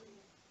is.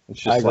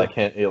 It's just like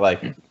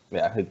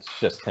it's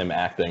just him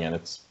acting, and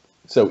it's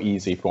so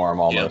easy for him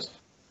almost.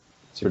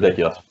 It's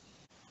ridiculous.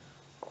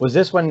 Was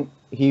this when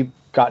he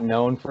got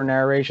known for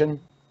narration?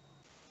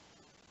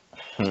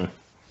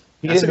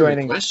 He That's a didn't do good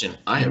anything. question.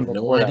 I have no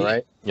before that, idea.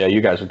 right? Yeah, you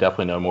guys would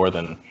definitely know more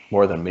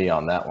than me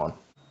on that one.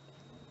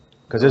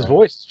 Because his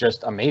voice is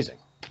just amazing.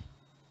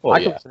 Well, I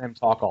could yeah, listen to him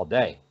talk all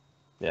day.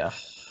 yeah.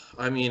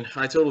 I mean,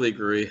 I totally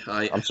agree.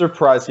 I'm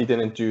surprised he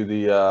didn't do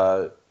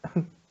the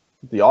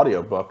the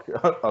audiobook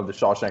of the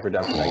Shawshank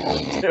Redemption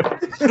too.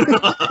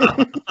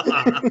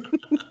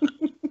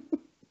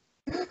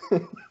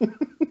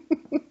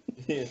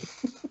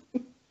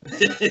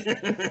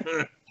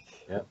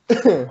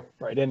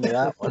 Right into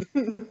that one.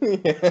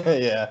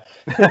 Yeah.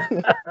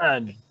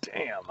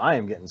 Damn, I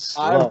am getting I'm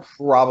slow.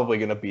 probably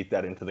gonna beat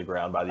that into the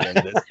ground by the end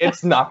of this.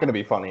 It's not gonna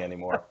be funny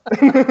anymore.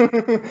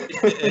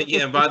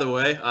 Yeah, and by the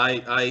way,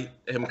 I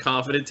am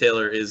confident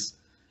Taylor is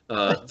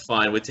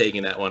fine with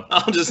taking that one.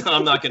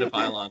 I'm not gonna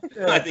pile on.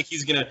 I think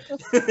he's gonna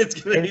it's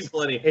gonna be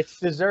plenty. It's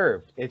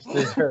deserved. It's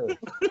deserved.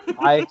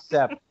 I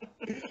accept.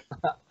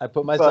 I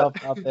put myself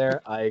out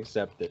there. I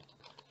accept it.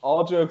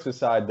 All jokes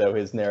aside, though,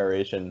 his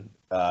narration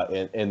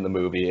in the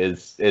movie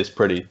is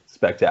pretty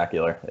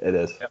spectacular. It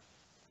is. Yep.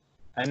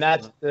 And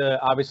that's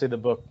obviously the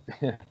book,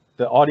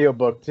 the audio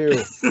book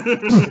too.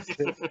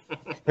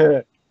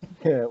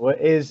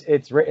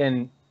 It's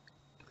written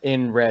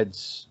in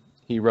Red's.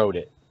 He wrote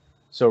it,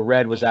 so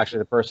Red was actually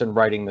the person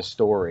writing the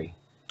story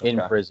in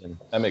Okay. prison.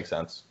 That makes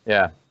sense.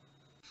 Yeah.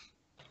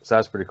 So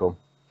that's pretty cool.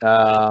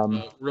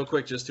 Real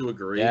quick, just to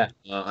agree, Yeah.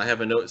 I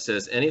have a note that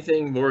says,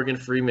 anything Morgan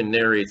Freeman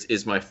narrates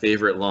is my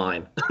favorite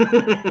line.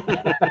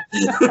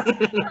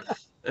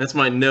 That's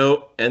my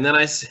note. And then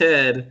I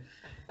said,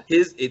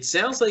 it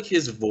sounds like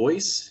his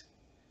voice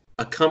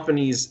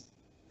accompanies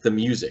the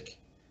music.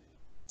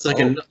 It's like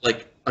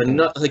like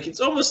it's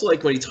almost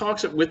like when he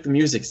talks with the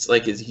music, it's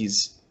like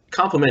he's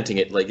complimenting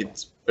it, like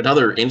it's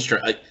another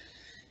instrument.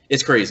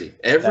 It's crazy.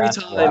 Every That's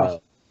time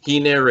wild. he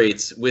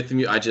narrates with the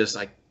music,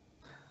 I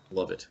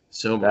love it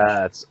so much.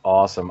 That's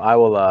awesome. I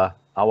will.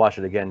 I'll watch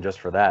it again just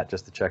for that,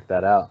 just to check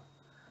that out.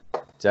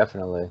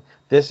 Definitely.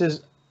 This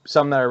is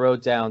something that I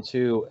wrote down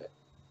too,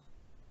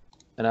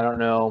 and I don't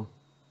know.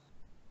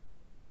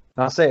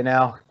 I'll say it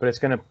now, but it's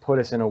going to put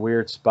us in a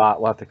weird spot.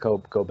 We'll have to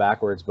go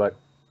backwards, but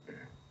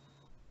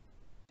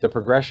the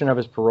progression of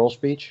his parole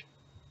speech.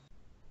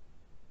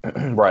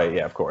 Right.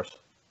 Yeah. Of course.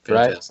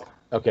 Fantastic.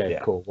 Okay, Yeah.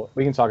 cool. Well,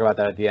 we can talk about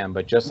that at the end,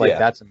 but just like Yeah.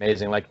 that's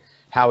amazing. Like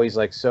how he's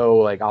like so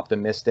like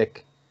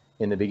optimistic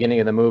in the beginning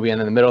of the movie, and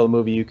in the middle of the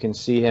movie you can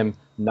see him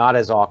not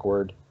as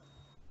awkward,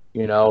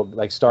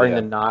 like starting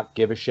to not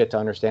give a shit to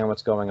understand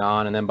what's going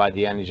on, and then by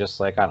the end he's just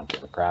like, I don't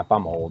give a crap,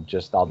 I'm old,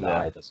 I'll die,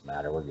 Yeah. it doesn't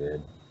matter, we're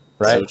good,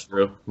 right? So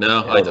true.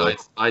 No, Totally.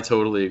 I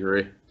totally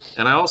agree.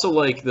 And I also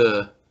like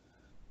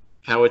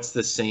how it's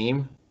the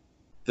same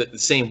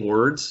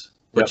words,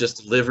 but Yep.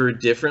 just delivered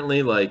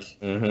differently. Like,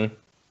 Mm-hmm.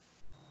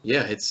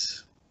 yeah,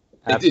 it's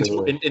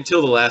Absolutely.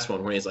 until the last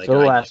one when he's like, So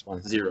the I last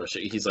one, zero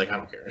shit. He's like, I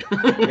don't care.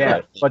 yeah,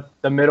 but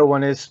the middle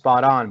one is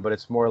spot on, but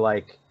it's more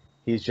like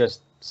he's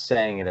just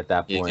saying it at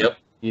that point. Yep.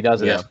 He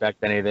doesn't Yeah.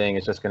 expect anything,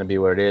 it's just going to be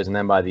what it is, and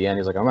then by the end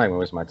he's like, I'm not even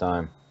waste my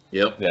time,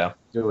 Yep. Yeah.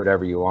 do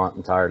whatever you want,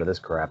 I'm tired of this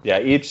crap. Yeah.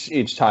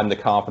 Each time the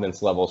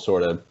confidence level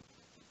sort of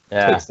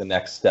Yeah. takes the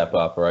next step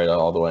up, right,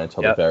 all the way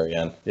until Yep. the very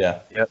end. Yeah.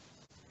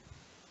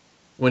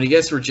 When he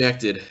gets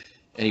rejected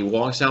and he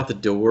walks out the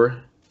door,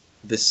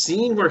 the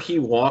scene where he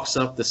walks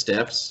up the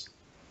steps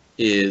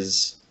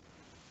is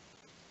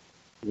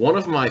one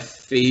of my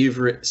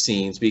favorite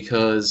scenes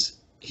because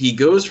he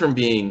goes from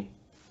being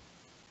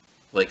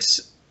like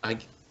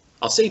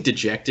I'll say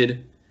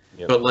dejected,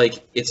 Yep. but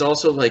like it's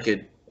also like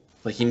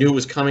like he knew it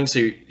was coming, so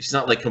he's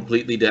not like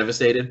completely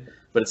devastated,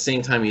 but at the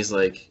same time he's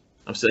like,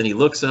 I'm still, and he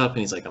looks up and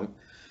he's like,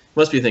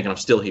 must be thinking I'm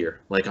still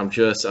here. Like I'm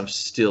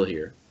still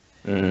here.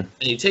 Mm-hmm. And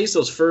he takes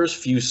those first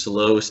few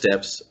slow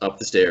steps up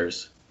the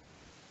stairs,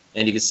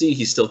 and you can see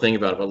he's still thinking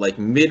about it. But like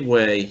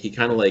midway, he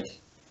kind of like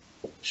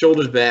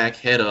shoulders back,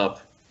 head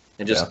up,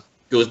 and just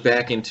goes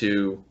back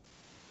into,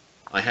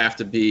 I have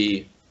to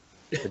be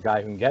The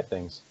guy who can get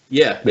things.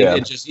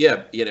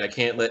 I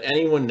can't let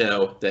anyone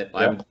know that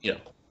I'm,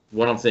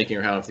 what I'm thinking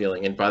or how I'm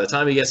feeling. And by the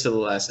time he gets to the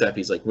last step,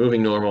 he's like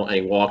moving normal, and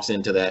he walks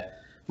into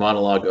that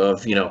monologue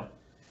of,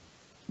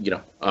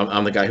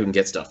 I'm the guy who can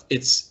get stuff.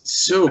 It's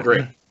so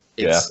great.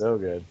 It's so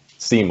good.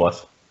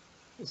 Seamless.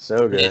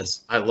 So good.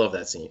 I love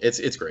that scene.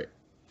 It's great.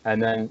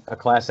 And then a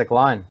classic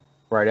line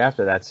right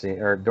after that scene,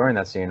 or during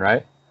that scene,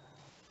 right?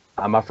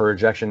 I'm up for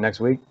rejection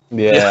next week.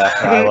 Yeah,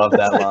 I love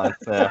that line.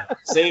 Yeah.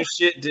 Same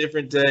shit,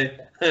 different day.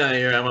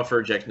 Here, I'm up for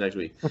rejection next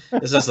week.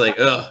 This is like,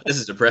 this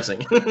is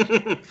depressing.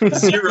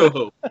 Zero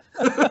hope.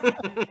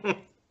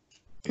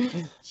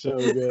 So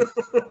good.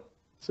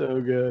 So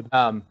good.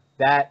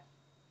 That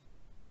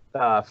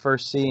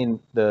first scene,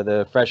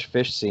 the fresh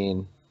fish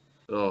scene,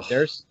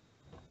 there's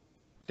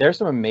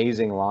some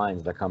amazing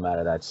lines that come out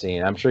of that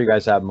scene. I'm sure you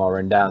guys have them all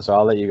written down, so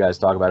I'll let you guys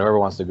talk about it. Whoever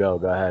wants to go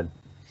ahead.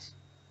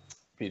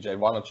 PJ,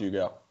 why don't you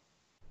go?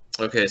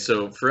 Okay,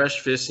 so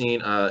fresh fish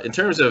scene. In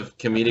terms of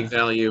comedic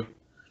value,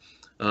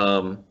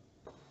 I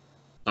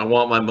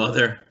want my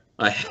mother.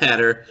 I had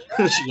her.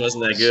 She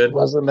wasn't that good.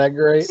 Wasn't that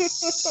great?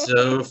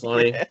 So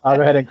funny. I'll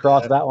go ahead and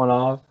cross that one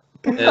off.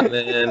 And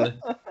then,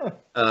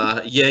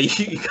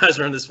 you guys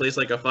run this place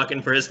like a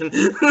fucking prison.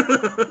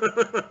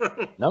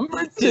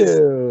 Number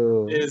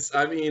 2.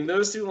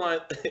 Those two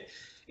lines,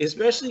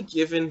 especially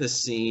given the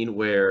scene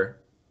where,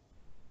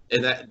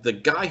 and that the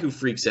guy who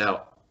freaks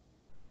out,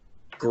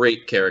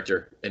 great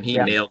character, and he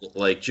nailed it.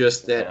 Like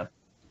just that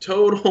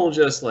total,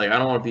 just like I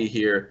don't want to be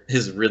here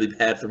is really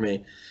bad for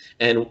me.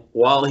 And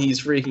while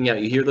he's freaking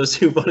out, you hear those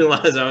two funny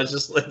lines. I was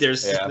just like,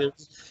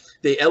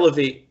 they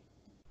elevate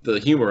the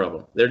humor of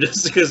them. They're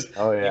just because you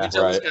can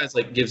tell these guys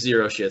like give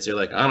zero shits. They're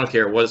like, I don't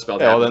care what it's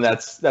about. Yeah, well, then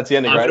that's the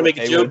ending. I'm gonna make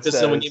a joke Haywood because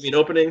someone gave me an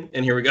opening,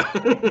 and here we go.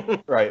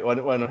 Right,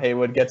 when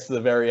Haywood gets to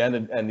the very end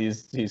and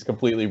he's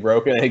completely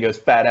broken, and he goes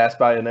fat ass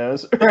by a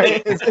nose.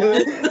 Right, fat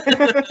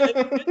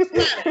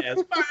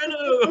ass by a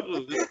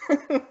nose.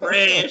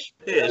 Fresh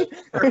fish.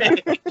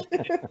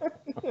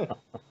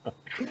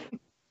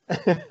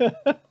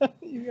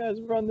 You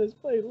guys run this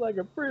place like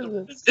a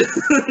prison.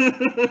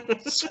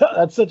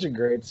 That's such a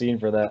great scene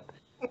for that.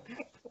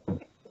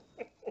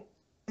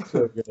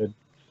 So good.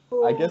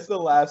 I guess the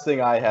last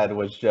thing I had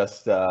was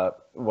just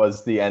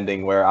was the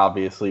ending where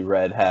obviously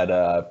Red had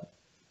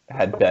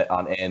bet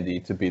on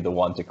Andy to be the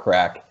one to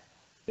crack.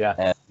 Yeah.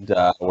 And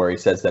where he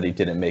says that he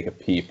didn't make a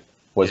peep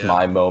was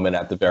my moment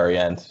at the very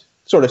end.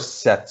 Sort of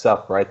sets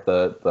up, right,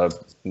 the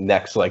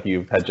next, like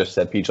you had just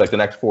said, Peach, like the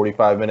next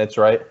 45 minutes,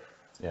 right?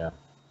 Yeah.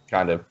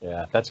 Kind of.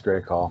 Yeah, that's a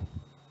great call.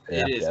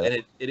 It is,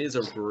 and it is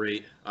a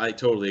great. I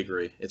totally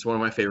agree. It's one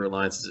of my favorite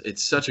lines.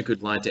 It's such a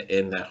good line to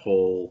end that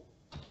whole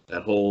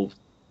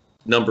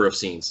number of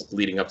scenes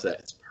leading up to that.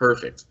 It's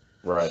perfect.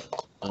 Right.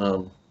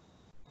 I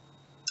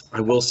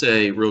will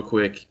say real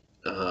quick,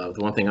 the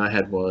one thing I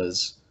had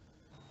was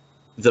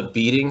the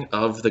beating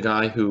of the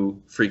guy who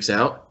freaks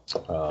out.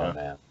 Oh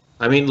man.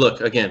 I mean,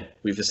 look, again,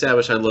 we've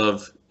established I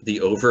love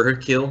the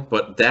overkill,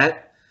 but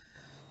that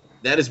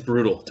is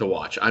brutal to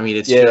watch. I mean,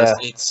 it's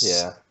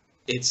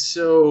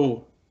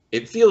so,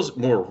 it feels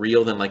more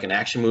real than like an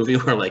action movie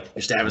where like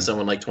you're stabbing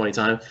someone like 20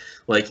 times.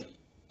 Like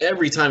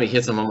every time he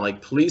hits him, I'm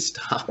like, please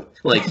stop.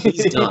 Like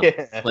he's done.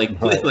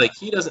 Like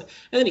he doesn't.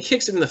 And then he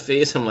kicks him in the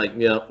face. I'm like,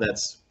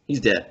 he's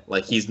dead.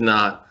 Like he's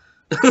not.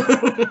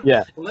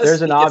 Yeah.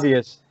 There's an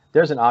obvious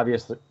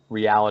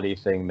reality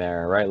thing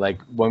there, right? Like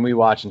when we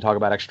watch and talk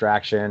about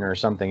Extraction or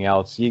something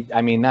else,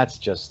 that's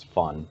just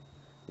fun.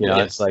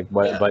 It's like,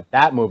 but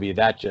that movie,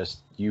 that just,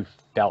 you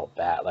felt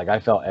that. Like I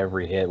felt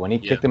every hit. When he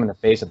kicked him in the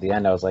face at the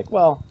end, I was like,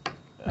 well,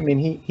 I mean,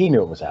 he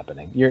knew it was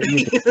happening. You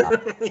can stop.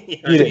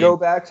 To go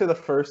back to the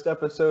first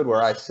episode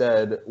where I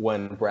said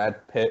when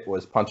Brad Pitt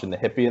was punching the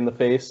hippie in the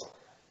face,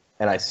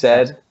 and I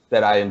said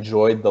that I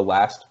enjoyed the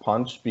last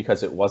punch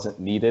because it wasn't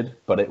needed,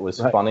 but it was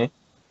funny.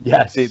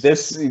 Yes. See,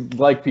 this,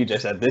 like PJ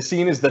said, this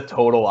scene is the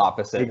total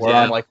opposite. Where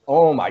I'm like,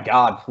 oh my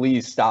god,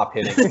 please stop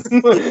hitting him.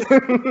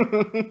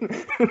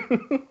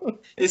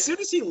 As soon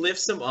as he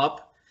lifts him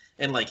up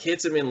and like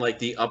hits him in like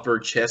the upper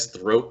chest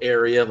throat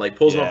area, like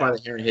pulls him up by the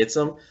hair and hits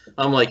him,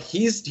 I'm like,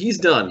 he's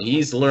done.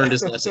 He's learned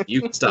his lesson.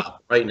 You can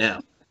stop right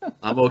now.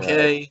 I'm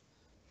okay.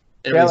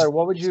 Taylor,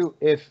 what would you,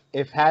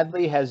 if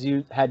Hadley had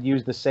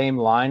used the same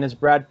line as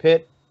Brad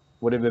Pitt,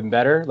 would it have been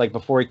better? Like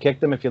before he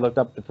kicked him, if you looked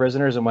up the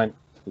prisoners and went,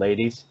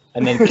 ladies,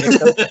 and then kicked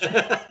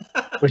them,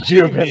 would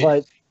you have been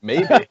like,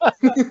 maybe?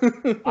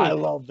 I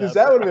love that. Because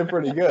that would have been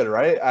pretty good,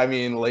 right? I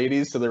mean,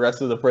 ladies to the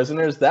rest of the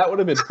prisoners, that would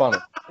have been funny.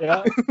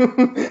 Yeah.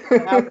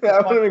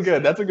 That would have been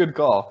good. That's a good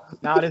call.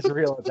 Not as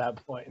real at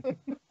that point.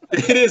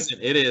 It isn't.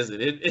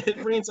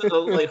 It brings a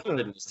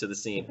lightheartedness to the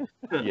scene.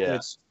 Yeah.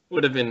 Which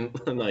would have been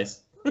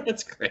nice.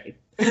 That's great.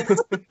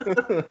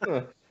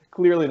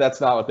 Clearly, that's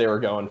not what they were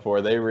going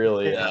for. They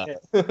really,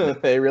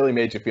 they really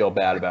made you feel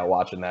bad about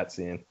watching that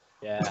scene.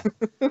 Yeah,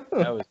 that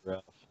was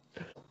rough.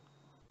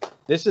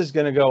 This is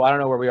gonna go. I don't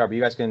know where we are, but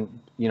you guys can,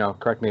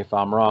 correct me if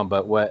I'm wrong.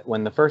 But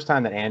when the first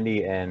time that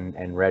Andy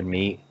and Red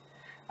meet,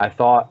 I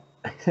thought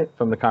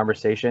from the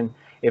conversation,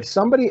 if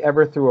somebody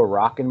ever threw a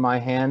rock in my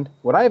hand,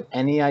 would I have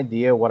any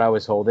idea what I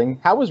was holding?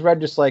 How was Red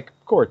just like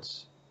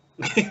quartz?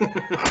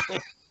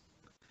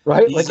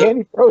 Right? Like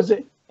Andy throws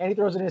it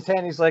in his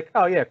hand. He's like,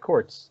 "Oh yeah,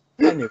 quartz."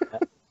 I knew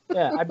that.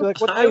 Yeah, I'd be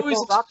like, "What are you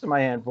throwing rocks in my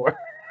hand for?"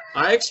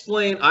 I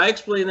explain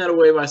that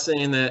away by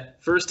saying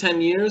that first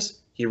 10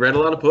 years he read a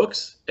lot of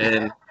books,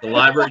 and the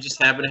library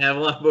just happened to have a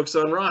lot of books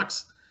on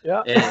rocks.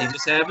 Yeah, and he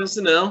just happens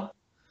to know.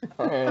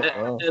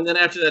 And then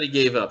after that, he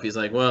gave up. He's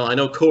like, "Well, I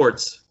know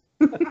quartz.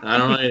 I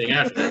don't know anything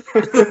after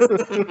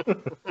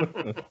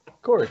that."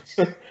 Quartz.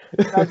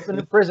 Guy's been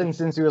in prison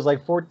since he was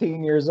like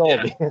 14 years old.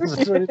 Yeah.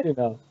 That's what you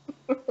know.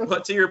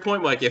 But to your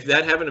point, Mike, if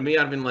that happened to me,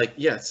 I'd have been like,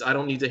 "Yes, I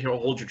don't need to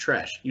hold your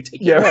trash. You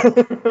take it." Yeah.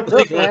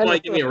 Like, why don't you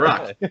give me a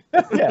rock?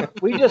 Yeah,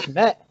 we just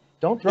met.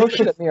 Don't throw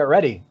shit at me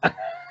already.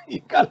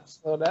 You gotta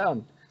slow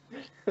down.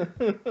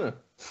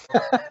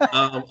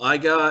 I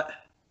got,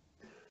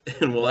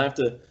 and we'll have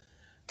to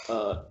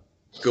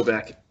go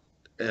back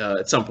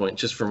at some point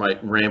just for my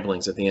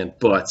ramblings at the end.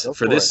 But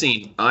for this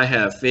scene, I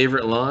have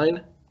favorite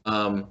line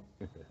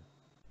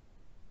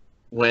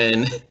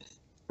when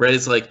Red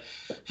is like,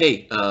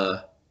 "Hey,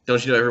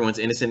 don't you know everyone's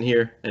innocent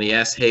here?" And he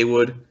asks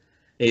Haywood, and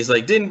he's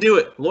like, "Didn't do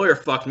it. Lawyer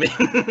fucked me."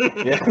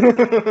 Yeah.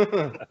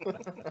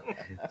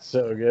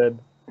 So good.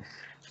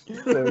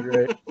 So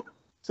great.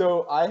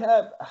 So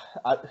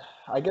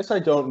I guess I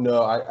don't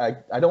know.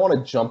 I don't want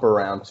to jump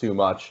around too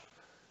much,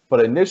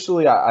 but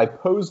initially I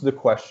posed the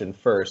question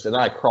first, and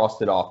then I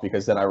crossed it off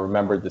because then I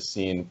remembered the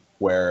scene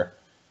where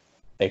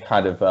it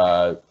kind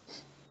of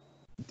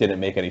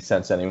didn't make any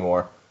sense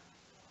anymore.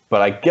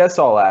 But I guess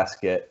I'll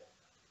ask it,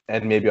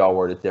 and maybe I'll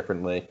word it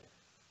differently.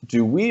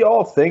 Do we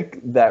all think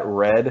that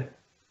Red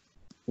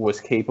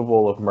was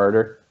capable of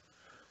murder?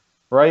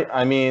 Right?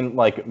 I mean,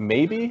 like,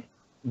 maybe,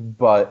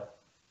 but...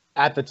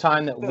 At the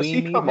time that we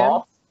meet him?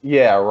 Off?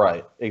 Yeah,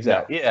 right.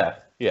 Exactly. No.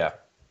 Yeah.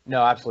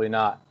 No, absolutely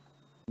not.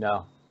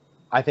 No.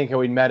 I think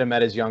we met him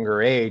at his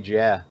younger age,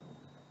 yeah.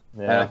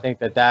 And I think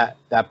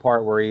that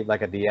part where he,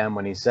 like at the end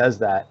when he says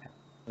that,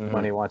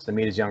 when he wants to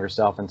meet his younger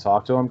self and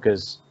talk to him,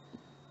 because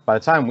by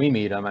the time we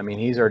meet him, I mean,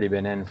 he's already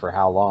been in for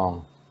how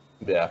long?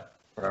 Yeah.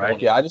 Right?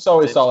 Yeah, I just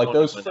always saw like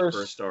those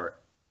first start.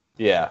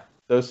 Yeah.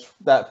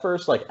 That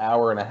first like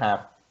hour and a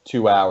half,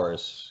 2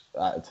 hours,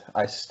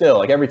 I still,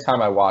 like, every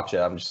time I watch it,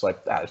 I'm just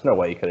like, there's no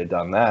way he could have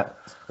done that.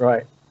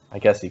 Right. I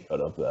guess he could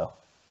have, though.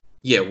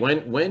 Yeah,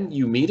 when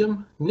you meet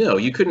him, no,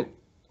 you couldn't.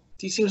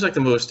 He seems like the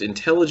most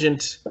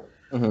intelligent,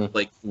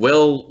 like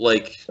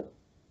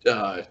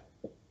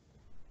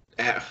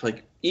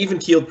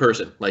even-keeled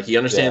person. Like, he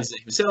understands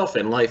himself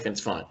and life, and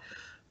it's fine.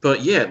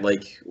 But yeah,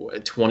 like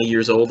 20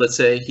 years old, let's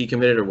say he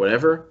committed or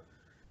whatever.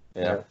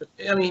 Yeah.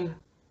 I mean,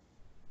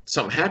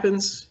 something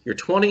happens. You're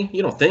 20.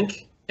 You don't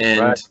think, and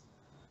Right.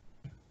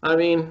 I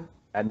mean,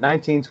 At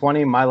 19,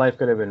 20, my life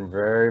could have been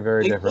very,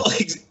 very different.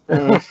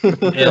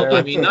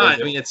 I mean, not.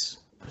 I mean, it's.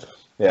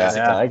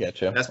 Yeah, I get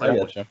you. That's my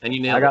point. And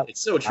you nailed it.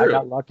 It's so I true.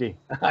 got lucky.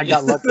 I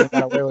got lucky and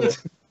got away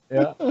with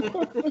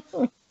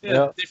it.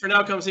 Yeah. Different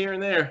outcomes here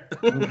and there.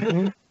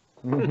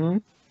 Mm-hmm.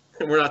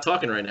 We're not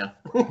talking right now.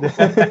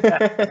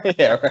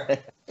 Yeah, right.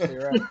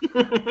 You're right.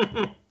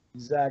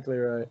 Exactly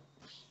right.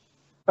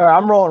 All right,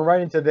 I'm rolling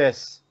right into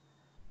this.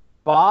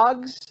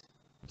 Boggs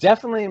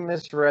definitely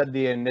misread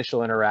the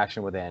initial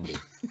interaction with Andy.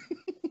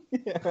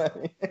 Yeah.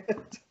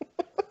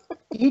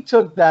 He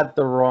took that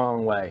the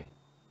wrong way.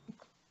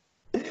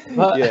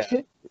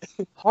 But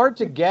hard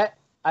to get.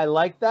 I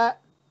like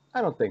that.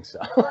 I don't think so.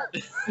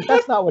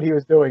 That's not what he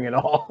was doing at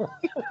all.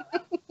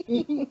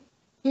 He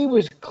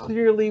was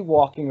clearly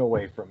walking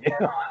away from you.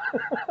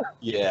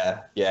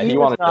 Yeah. He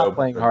wanted was not to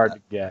playing hard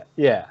to get.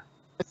 Yeah.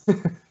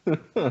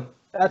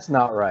 That's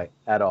not right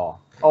at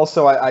all.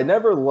 Also, I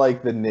never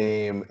liked the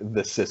name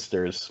The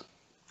Sisters.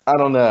 I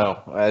don't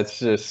know. It's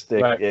just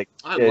Right.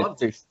 I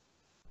love it.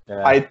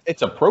 Yeah.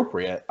 It's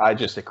appropriate.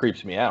 It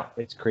creeps me out.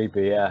 It's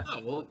creepy, yeah.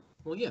 Oh,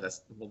 well, yeah.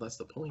 That's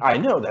the point. I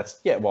know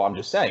well, I'm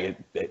just saying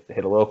it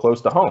hit a little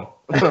close to home.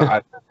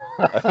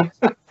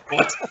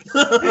 What?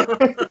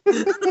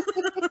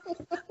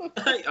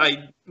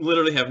 I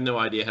literally have no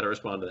idea how to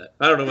respond to that.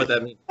 I don't know what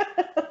that means.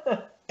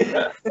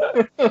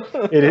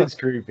 It is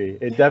creepy.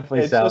 It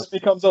definitely sounds. Just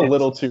becomes a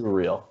little too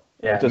real.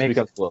 Yeah, It just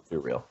becomes a little too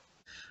real.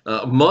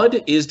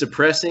 Mud is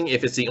depressing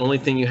if it's the only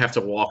thing you have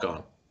to walk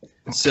on.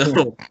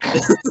 So,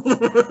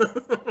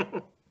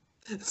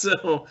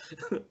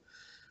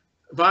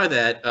 by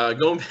that,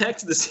 going back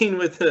to the scene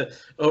with the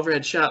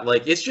overhead shot,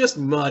 like, it's just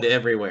mud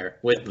everywhere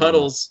with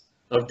puddles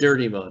of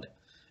dirty mud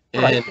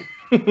and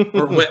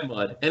or wet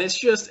mud, and it's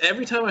just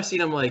every time I see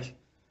it, I'm like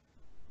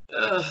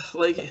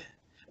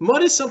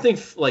mud is something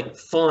like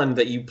fun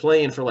that you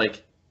play in for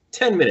like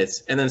 10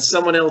 minutes, and then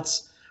someone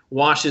else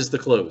washes the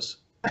clothes.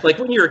 Like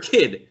when you're a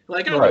kid,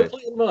 like I'm Right. gonna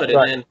play in mud,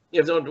 and then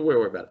you don't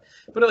worry about it.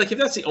 But like if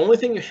that's the only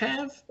thing you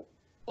have,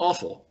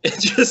 awful.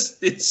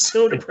 It's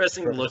so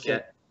depressing to look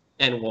at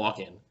and walk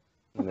in.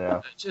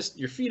 Yeah. Just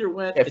your feet are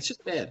wet. If- It's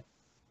just bad.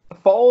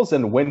 Falls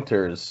and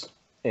winters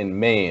in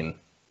Maine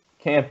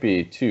can't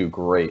be too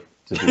great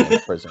to be in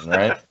prison,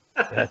 right?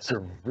 That's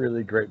a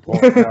really great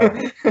point.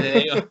 No,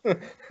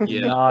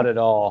 Yeah. not at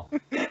all.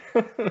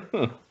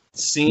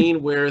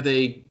 Scene where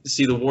they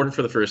see the warden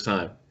for the first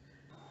time.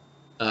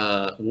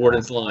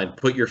 Warden's line: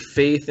 "Put your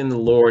faith in the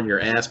Lord. Your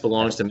ass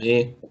belongs to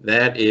me."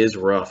 That is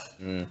rough.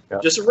 Mm.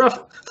 Yep. Just a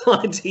rough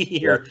line to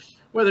hear,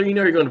 whether you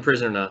know you're going to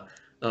prison or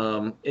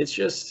not. It's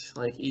just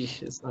like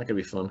it's not gonna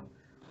be fun.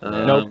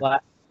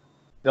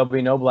 There'll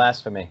be no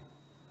blasphemy.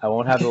 I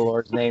won't have the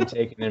Lord's name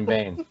taken in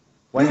vain.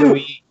 When do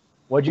we eat?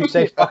 What'd you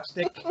say,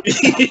 fuckstick?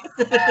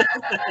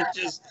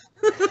 Just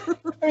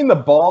I mean, the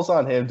ball's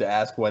on him to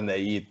ask when they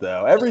eat,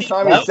 though. Every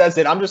time he says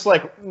it, I'm just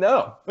like,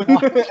 no.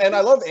 And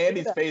I love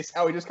Andy's face,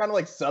 how he just kind of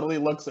like subtly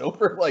looks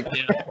over, like,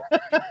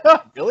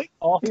 really?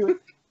 All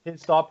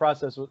his thought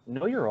process was,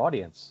 know your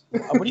audience.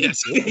 What are you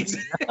yes. doing?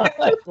 Exactly.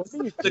 Like, what are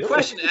you The doing?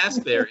 question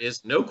asked there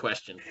is no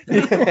question.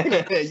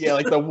 Yeah,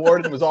 like the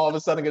warden was all of a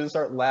sudden going to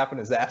start laughing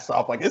his ass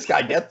off, like, this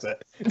guy gets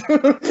it.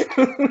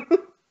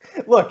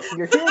 Look,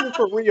 you're here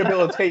for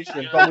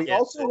rehabilitation, but we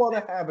also want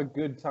to have a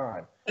good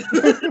time.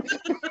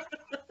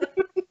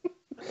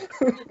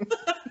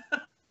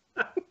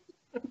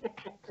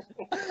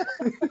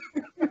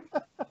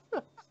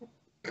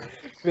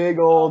 Big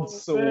old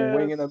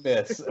swing and a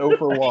miss, 0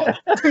 for 1.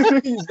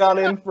 He's not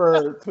in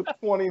for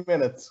 20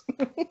 minutes.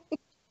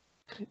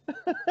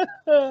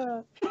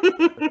 That's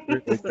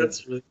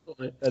really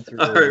funny. That's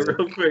All really right,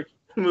 real quick,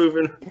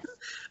 moving.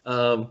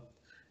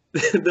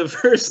 The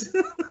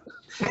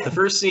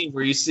first scene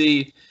where you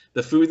see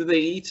the food that they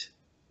eat,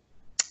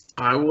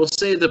 I will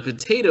say the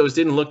potatoes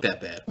didn't look that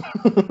bad.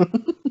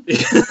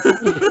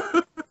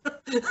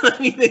 I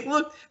mean, they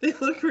look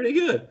pretty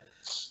good.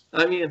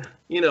 I mean,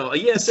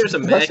 yes, there's a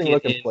Depressing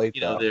maggot looking in plate,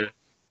 though.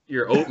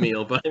 your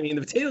oatmeal, but I mean,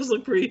 the potatoes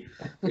look pretty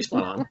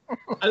spot on.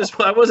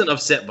 I wasn't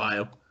upset by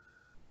them.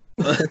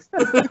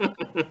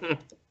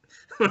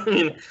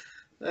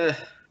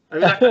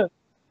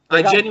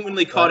 I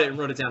genuinely caught it and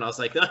wrote it down. I was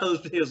like, "Oh, those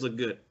potatoes look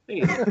good."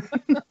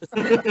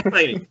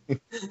 Thank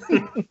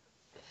you.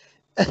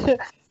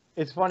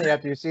 It's funny,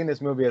 after you've seen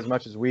this movie as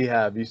much as we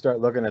have, you start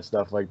looking at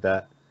stuff like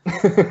that.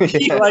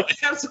 Yeah,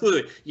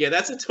 absolutely. Yeah,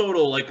 that's a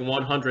total like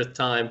 100th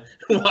time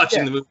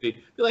watching the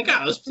movie. Be like,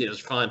 those potatoes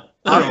are fine.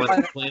 I'm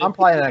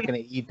probably not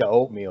going to eat the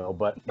oatmeal,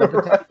 but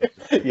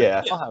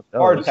Yeah, I'll have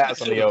hard those.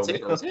 pass on the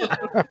oatmeal.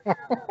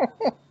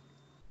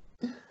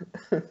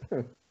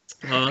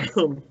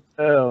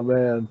 Oh,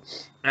 man.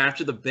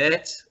 After the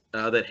bet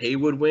that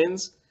Haywood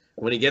wins,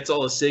 when he gets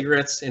all the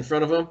cigarettes in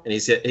front of him, and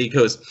he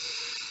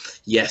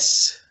goes,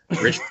 "Yes,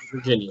 Richmond,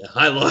 Virginia."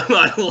 I love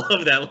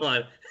that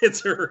line.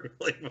 It's a really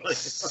funny line.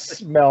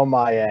 Smell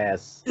my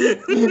ass.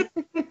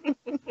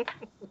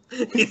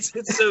 It's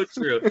so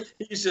true.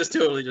 He's just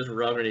totally just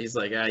rubbing it. He's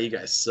like, you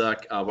guys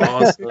suck. I'm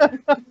awesome.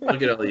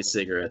 Look at all these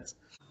cigarettes.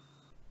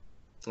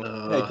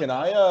 Hey, can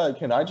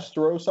I just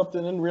throw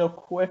something in real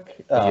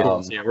quick?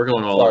 Yeah, we're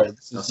going all Sorry,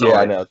 over.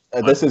 yeah, I know.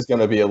 This is going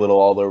to be a little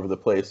all over the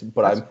place,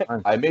 but That's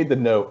fine. I made the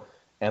note,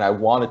 and I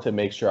wanted to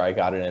make sure I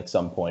got it at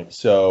some point.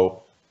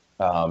 So,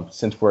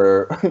 since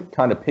we're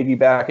kind of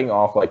piggybacking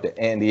off like the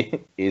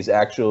Andy is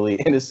actually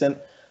innocent,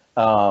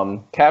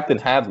 Captain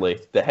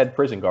Hadley, the head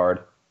prison guard,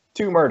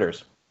 2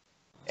 murders.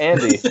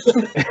 Andy,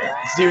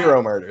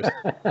 0 murders.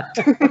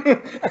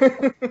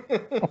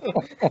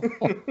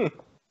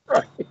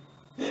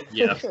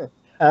 Yeah.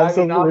 I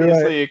mean,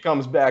 obviously, it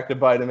comes back to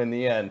bite him in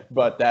the end.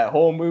 But that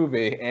whole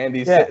movie,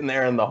 Andy's sitting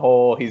there in the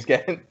hole. He's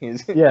getting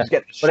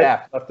the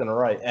shaft left and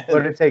right. And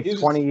But it takes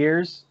 20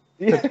 years.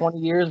 It took 20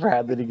 years for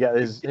Hadley to get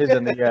his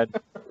in the end.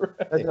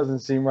 Right. That doesn't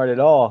seem right at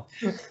all.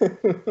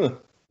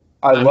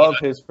 I love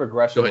his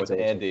progression Go ahead, with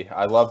Tim. Andy.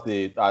 I love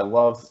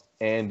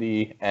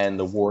Andy and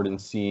the warden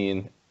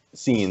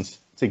scenes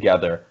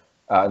together.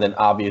 And then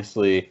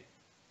obviously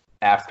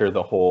after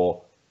the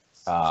whole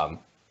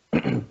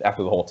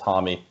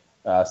Tommy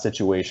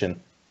situation,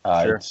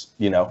 Sure. it's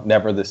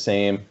never the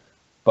same.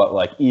 But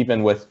like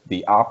even with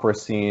the opera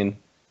scene,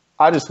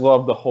 I just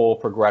love the whole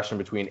progression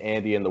between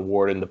Andy and the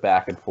warden, the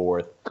back and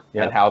forth,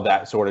 and how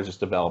that sort of just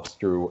develops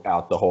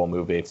throughout the whole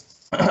movie.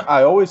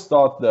 I always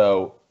thought,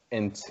 though,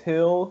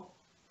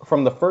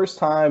 from the first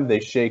time they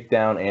shake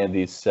down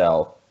Andy's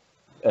cell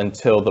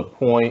until the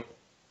point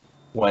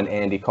when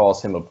Andy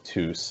calls him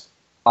obtuse,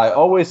 I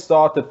always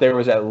thought that there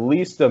was at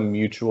least a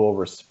mutual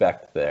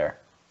respect there.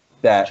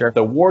 That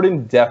the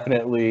warden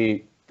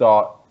definitely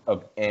thought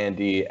of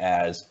Andy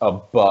as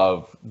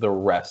above the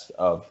rest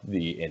of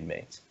the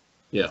inmates.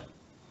 Yeah.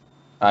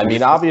 I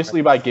mean,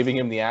 obviously by giving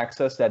him the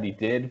access that he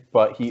did,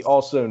 but he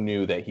also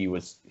knew that he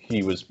was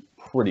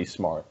pretty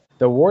smart.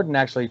 The warden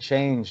actually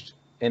changed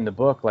in the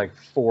book like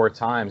 4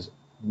 times.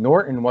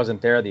 Norton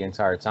wasn't there the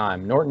entire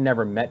time. Norton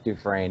never met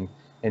Dufresne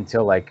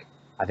until like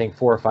I think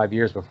 4 or 5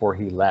 years before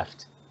he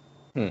left.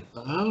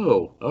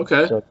 Oh,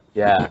 okay. So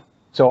yeah,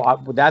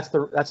 So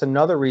that's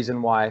another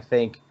reason why I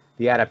think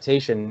the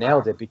adaptation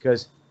nailed it,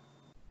 because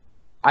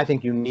I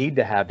think you need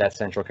to have that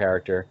central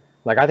character.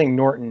 Like, I think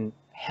Norton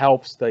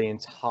helps the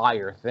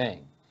entire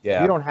thing. Yeah.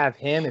 If you don't have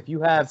him, if you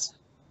have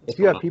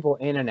people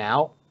in and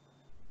out,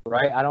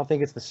 right? I don't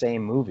think it's the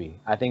same movie.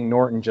 I think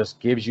Norton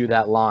just gives you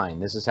that line.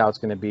 This is how it's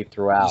going to be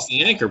throughout. He's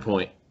the anchor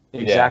point.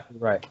 Exactly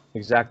right.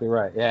 Exactly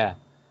right. Yeah.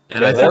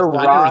 And Yeah, I their think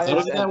I never rise thought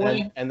of it that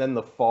way. and then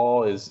the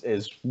fall is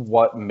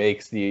what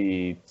makes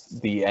the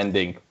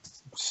ending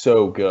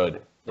so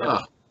good.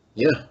 Oh,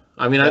 yeah.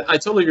 I mean, I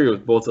totally agree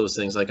with both those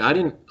things. Like, I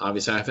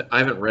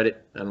haven't read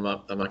it. I'm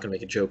not gonna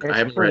make a joke. I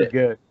haven't read it.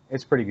 Good.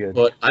 It's pretty good.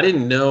 But I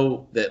didn't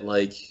know that,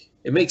 like,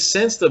 it makes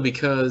sense, though,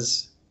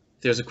 because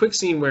there's a quick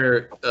scene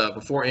where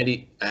before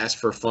Andy asked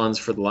for funds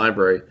for the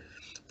library,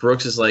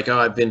 Brooks is like, oh,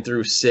 I've been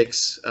through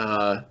 6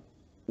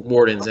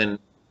 wardens, and,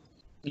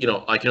 you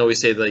know, I can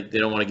always say, like, they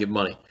don't want to give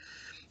money.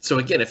 So,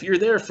 again, if you're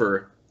there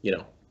for, you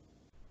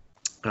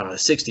know,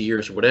 60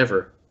 years or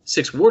whatever,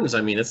 6 wardens,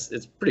 I mean,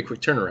 it's pretty quick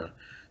turnaround.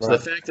 So Right.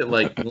 the fact that,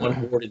 like,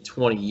 one warded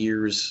 20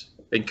 years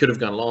and could have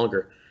gone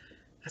longer,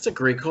 that's a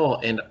great call.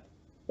 And,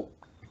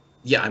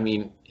 yeah, I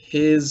mean,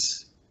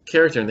 his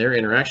character and their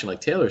interaction, like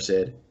Taylor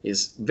said,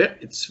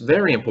 it's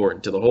very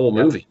important to the whole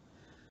movie.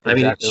 I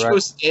mean, it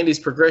shows Andy's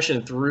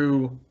progression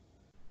through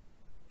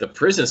the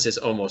prison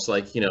system, almost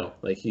like, you know,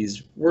 like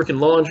he's working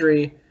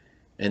laundry,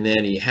 and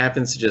then he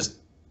happens to just,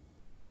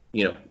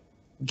 you know,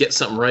 get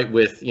something right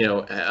with, you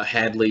know, a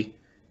Hadley,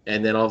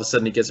 and then all of a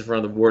sudden he gets in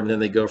front of the ward, and then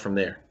they go from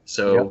there.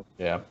 So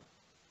Yeah.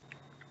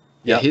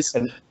 yeah,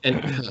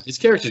 And his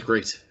character's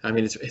great. I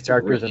mean, it's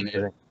Character's really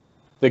amazing.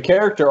 the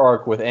character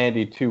arc with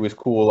Andy too is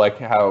cool. Like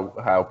how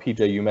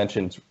PJ, you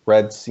mentioned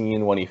Red's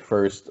scene when he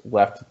first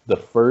left the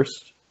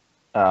first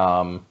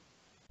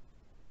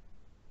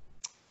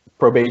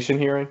probation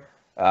hearing,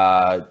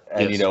 and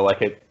Yes. you know,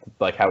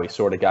 like how he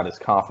sort of got his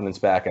confidence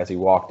back as he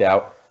walked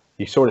out.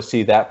 You sort of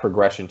see that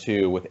progression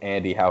too with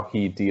Andy, how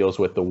he deals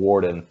with the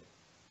warden,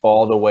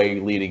 all the way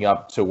leading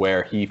up to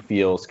where he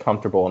feels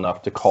comfortable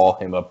enough to call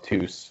him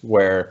obtuse.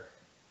 Where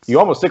you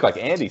almost think like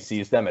Andy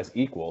sees them as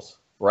equals,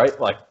 right?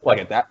 Like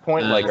at that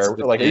point, like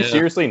are you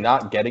seriously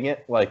not getting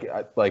it? Like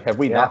have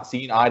we not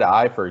seen eye to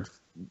eye for?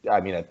 I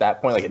mean, at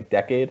that point, like a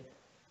decade,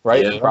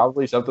 right? Yeah.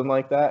 Probably something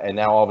like that. And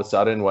now all of a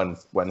sudden, when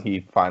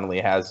he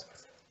finally has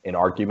an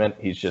argument,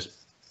 he's just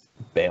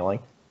bailing.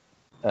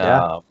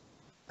 Yeah.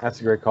 That's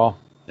a great call.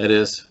 It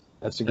is.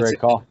 That's a great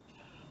call.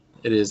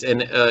 It is.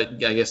 And I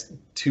guess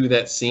to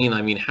that scene,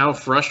 I mean, how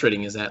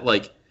frustrating is that?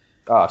 Like,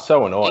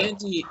 so annoying.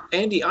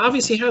 Andy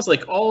obviously has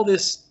like all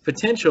this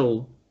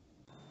potential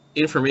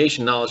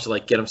information, knowledge to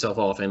like get himself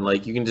off, and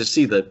like you can just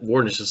see the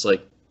warden is just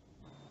like,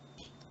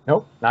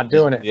 nope, not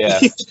doing it. Yeah,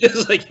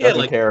 just like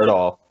doesn't care at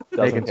all.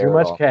 Making too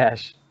much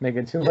cash.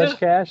 Making too much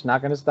cash.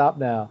 Not going to stop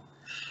now.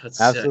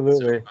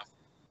 Absolutely.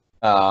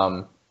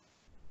 I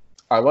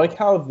like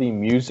how the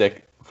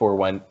music for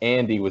when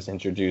Andy was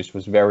introduced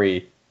was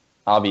very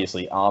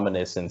obviously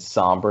ominous and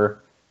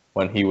somber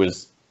when he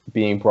was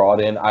being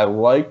brought in. I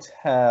liked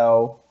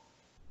how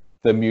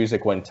the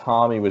music when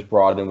Tommy was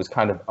brought in was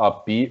kind of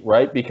upbeat,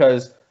 right?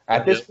 Because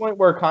at this point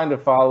we're kind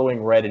of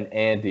following Red and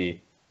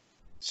Andy,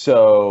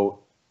 so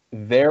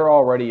they're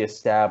already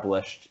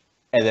established,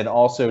 and then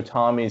also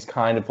Tommy's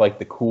kind of like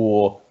the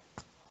cool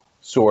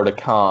sort of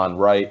con,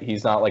 right?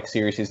 He's not like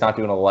serious, he's not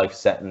doing a life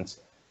sentence.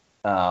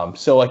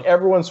 So like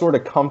everyone's sort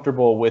of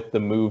comfortable with the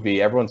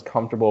movie, everyone's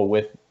comfortable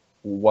with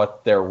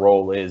what their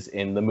role is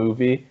in the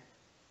movie,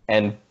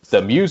 and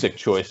the music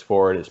choice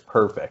for it is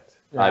perfect.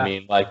 Yeah. I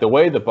mean, like the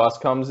way the bus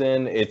comes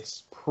in,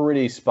 it's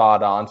pretty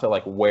spot on to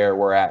like where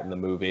we're at in the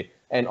movie.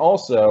 And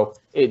also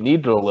it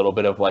needed a little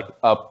bit of like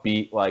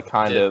upbeat, like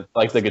kind of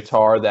like the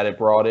guitar that it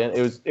brought in.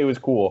 It was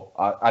cool.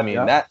 I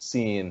mean, that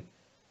scene,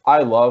 I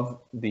love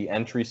the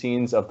entry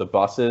scenes of the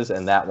buses,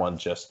 and that one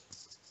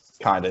just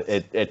kind of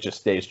it just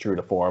stays true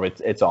to form.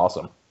 It's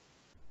awesome.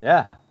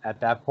 Yeah,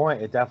 at that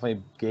point, it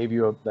definitely gave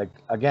you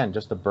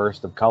just a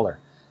burst of color,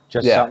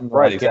 just something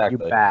to get you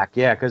back.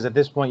 Yeah, because at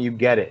this point you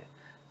get it.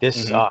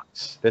 This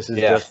sucks. This is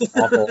just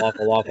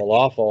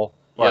awful.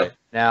 Right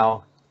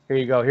now, here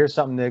you go. Here's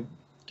something to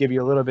give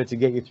you a little bit to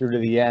get you through to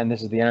the end.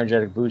 This is the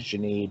energetic boost you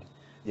need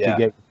to get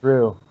you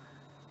through.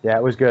 Yeah,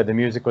 it was good. The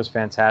music was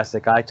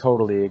fantastic. I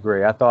totally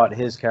agree. I thought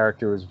his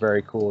character was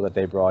very cool that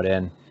they brought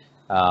in.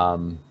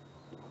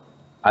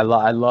 I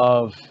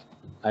love.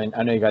 I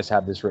know you guys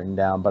have this written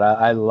down, but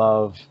I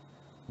love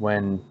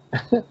when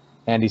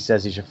Andy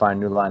says he should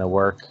find a new line of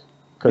work.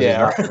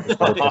 Yeah,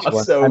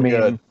 so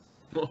good.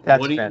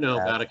 What do you know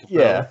about a Capone?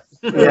 Yeah.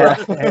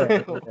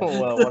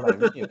 Well, what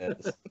I mean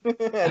is,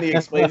 and he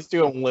explains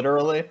to him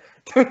literally.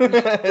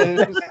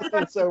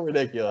 It's so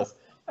ridiculous.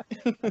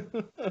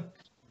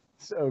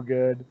 So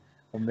good,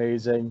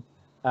 amazing.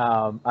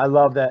 I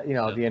love that.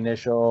 The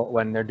initial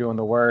when they're doing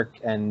the work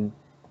and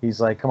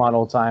he's like, "Come on,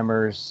 old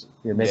timers,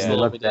 you're making me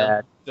look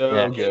bad."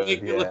 So good.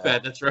 Make me look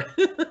bad. That's right.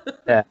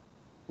 Yeah,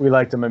 we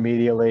liked him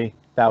immediately.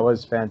 That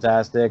was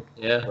fantastic.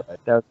 Yeah,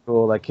 that was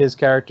cool. Like his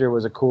character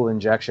was a cool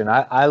injection.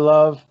 I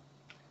love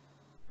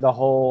the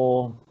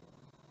whole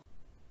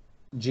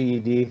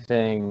GED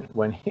thing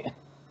when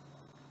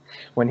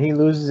he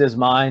loses his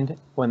mind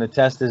when the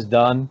test is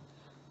done,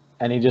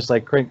 and he just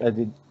like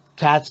the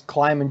cats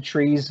climbing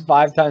trees.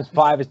 5 times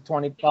 5 is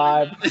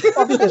 25.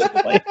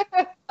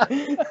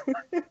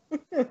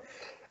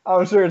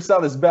 I'm sure it's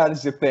not as bad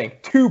as you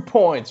think. 2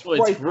 points,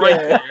 Well, it's right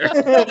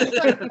right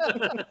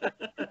there.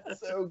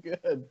 So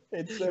good.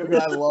 It's so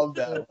good. I love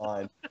that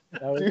line.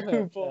 That was 2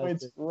 fantastic.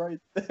 points, right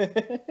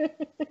there.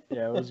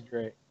 Yeah, it was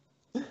great.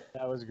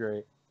 That was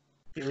great.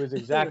 It was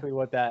exactly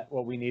what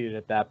we needed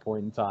at that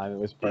point in time. It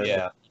was perfect.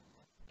 Yeah.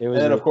 It was.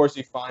 And then, of course,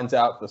 he finds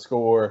out the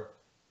score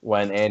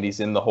when Andy's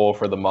in the hole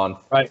for the month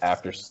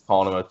after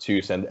calling him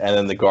obtuse, and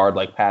then the guard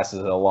like passes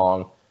it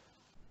along.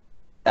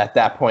 At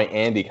that point,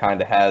 Andy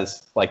kind of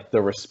has like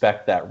the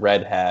respect that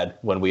Red had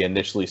when we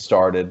initially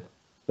started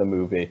the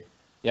movie.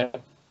 Yeah,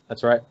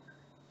 that's right.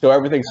 So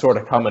everything's sort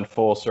of coming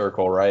full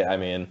circle, right? I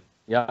mean,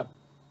 yeah.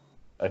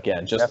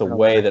 Again, just Definitely. the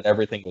way that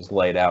everything was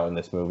laid out in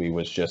this movie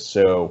was just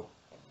so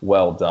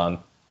well done.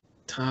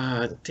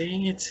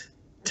 Dang it.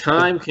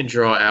 Time can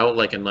draw out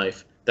like a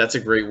knife. That's a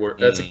great word.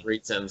 That's a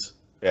great sentence.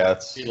 Yeah,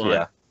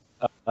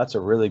 That's a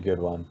really good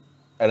one.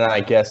 And then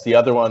I guess the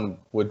other one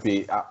would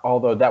be,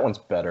 although that one's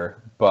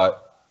better,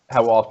 but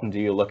how often do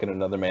you look in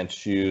another man's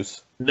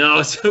shoes? No,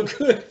 it's so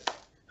good.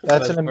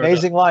 That's an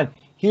amazing line.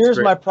 Here's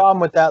my problem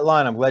with that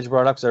line. I'm glad you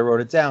brought it up because I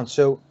wrote it down.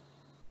 So,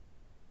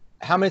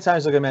 how many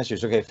times look at a man's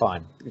shoes? Okay,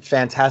 fine.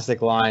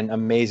 Fantastic line.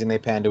 Amazing. They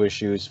pan to his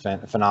shoes.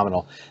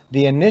 Phenomenal.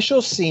 The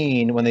initial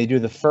scene when they do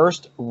the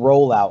first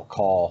rollout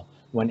call,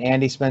 when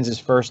Andy spends his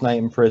first night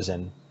in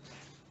prison,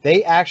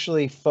 they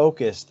actually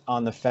focused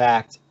on the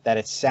fact that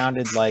it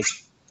sounded like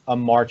a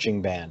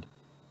marching band.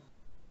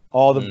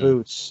 All the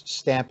boots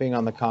stamping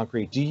on the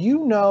concrete. Do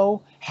you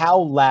know how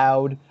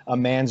loud a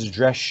man's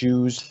dress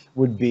shoes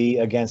would be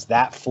against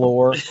that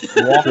floor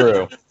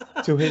walking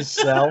to his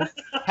cell?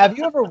 Have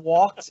you ever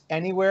walked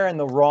anywhere in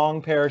the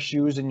wrong pair of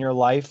shoes in your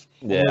life?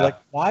 And you're like,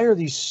 why are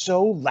these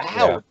so loud?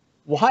 Yeah.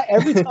 Why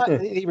every time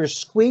they either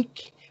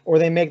squeak or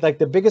they make like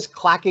the biggest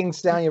clacking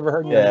sound you ever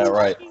heard in your life?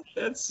 Right.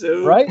 That's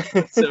so Right?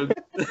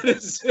 That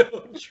is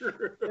so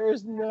true.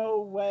 There's no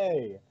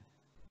way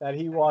that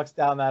he walks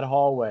down that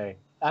hallway.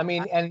 I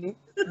mean, and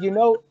you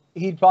know,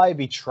 he'd probably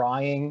be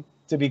trying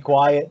to be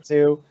quiet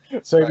too.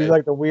 So he'd be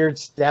like the weird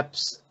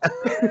steps.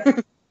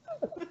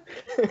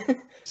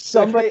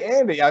 Somebody, hey,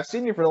 Andy, I've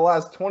seen you for the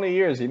last 20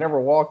 years. You never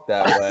walked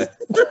that way.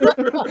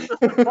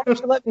 Why don't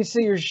you let me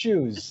see your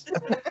shoes?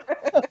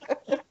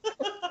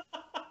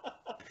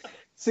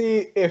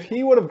 See, if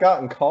he would have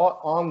gotten caught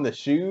on the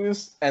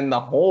shoes and the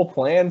whole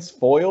plan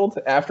spoiled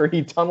after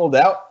he tunneled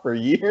out for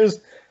years,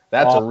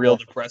 that's a real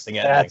depressing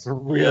ending. That's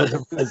real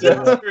depressing.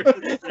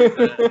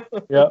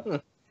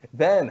 Yep.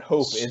 Then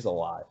hope is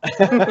alive.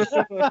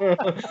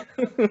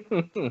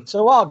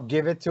 So I'll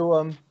give it to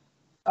him.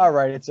 All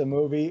right, it's a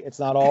movie. It's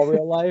not all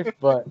real life,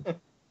 but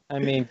I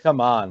mean, come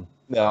on.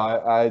 No,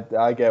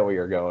 I get what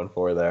you're going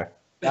for there.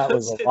 That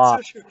was a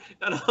lot. So true.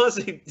 And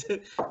honestly,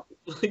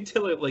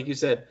 like you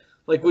said,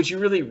 like, would you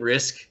really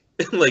risk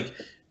like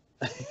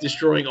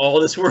destroying all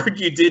this work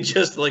you did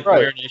just like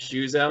wearing your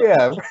shoes out?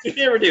 Yeah. You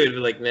never do. It'd be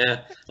like, nah,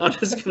 I'm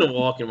just gonna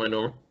walk in my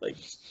normal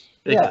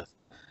Yeah.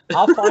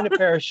 I'll find a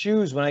pair of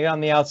shoes when I get on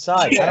the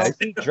outside. Yeah. I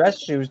don't need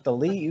dress shoes to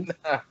leave.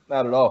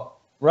 Not at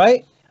all.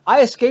 Right?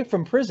 I escaped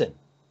from prison.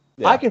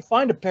 Yeah. I can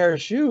find a pair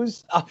of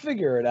shoes. I'll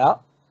figure it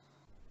out.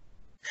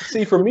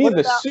 See, for me,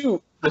 the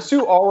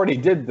suit already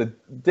did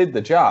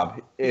the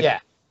job.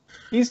 If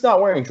he's not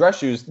wearing dress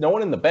shoes, no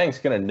one in the bank's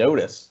gonna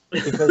notice.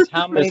 Because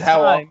how many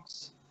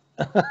times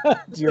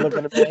do you look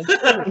at a bank?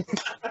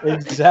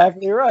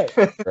 Exactly right.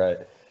 Right.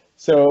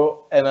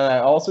 So, and then I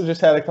also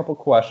just had a couple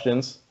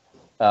questions.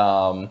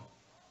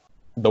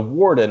 The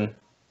warden,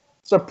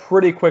 it's a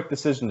pretty quick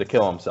decision to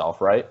kill himself,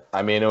 right?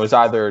 I mean, it was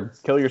either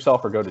kill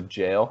yourself or go to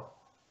jail.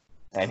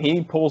 And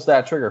he pulls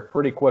that trigger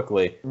pretty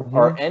quickly. Mm-hmm.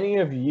 Are any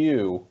of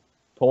you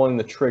pulling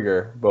the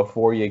trigger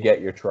before you get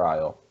your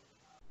trial?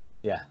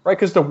 Yeah. Right,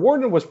 because the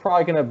warden was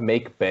probably going to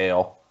make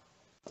bail.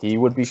 He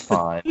would be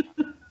fine.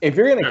 If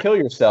you're going to kill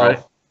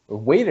yourself,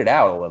 wait it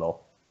out a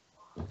little.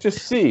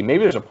 Just see.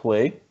 Maybe there's a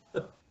plea.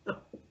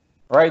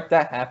 Right?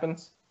 That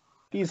happens.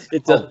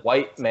 It's a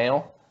white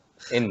male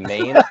in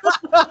Maine.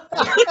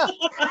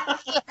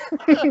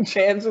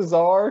 Chances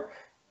are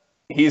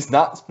he's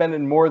not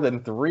spending more than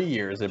 3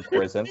 years in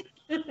prison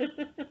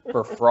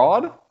for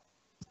fraud.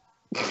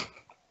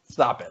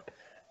 Stop it.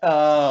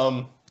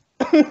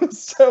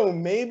 So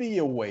maybe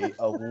you wait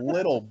a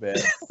little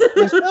bit.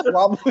 He's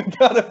probably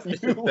got a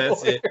few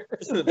That's lawyers.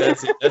 it.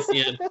 That's it. That's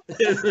the end.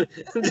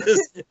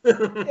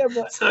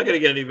 It's not gonna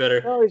get any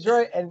better. No, he's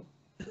right. And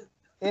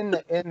in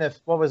the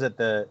what was it,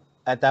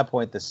 at that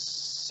point the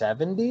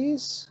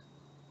 70s?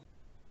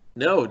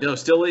 No,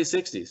 still late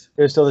 60s.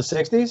 It was still the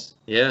 60s?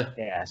 Yeah.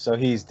 Yeah, so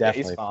he's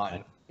definitely He's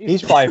fine.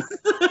 He's probably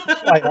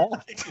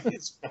off.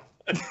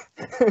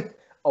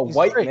 A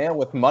white man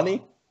with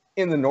money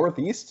in the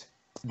Northeast?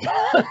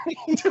 That's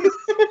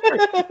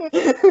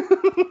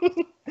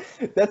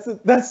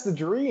the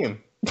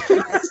dream.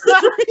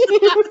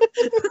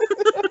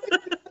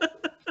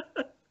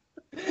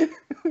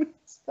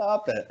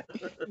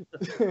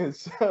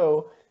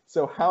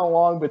 So how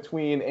long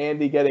between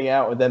Andy getting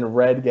out and then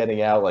Red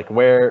getting out? Like,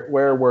 where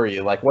were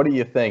you? Like, what do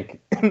you think?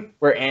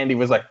 Where Andy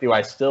was like, do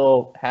I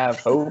still have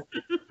hope?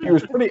 He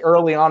was pretty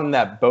early on in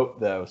that boat,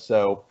 though,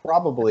 so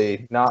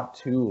probably not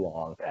too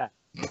long. Yeah,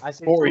 I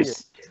say Or 2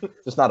 he's years.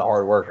 just not a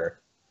hard worker.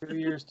 2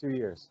 years, 2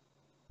 years.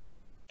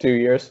 2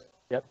 years?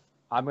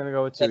 I'm gonna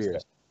go with 2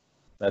 years.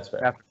 That's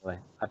fair. Definitely.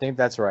 I think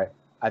that's right.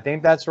 I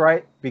think that's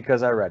right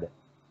because I read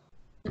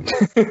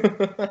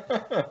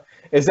it.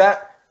 Is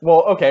that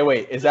well? Okay,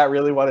 wait. Is that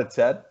really what it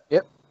said?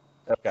 Yep.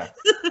 Okay.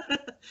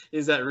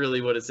 Is that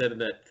really what it said in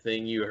that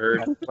thing you heard?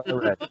 That's what I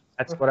read.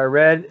 That's what I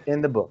read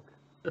in the book.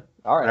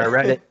 All When right. I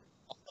read it,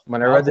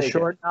 when I I'll read the take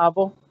short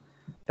novel,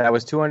 that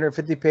was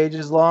 250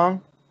 pages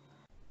long.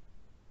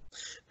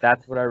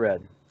 That's what I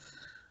read.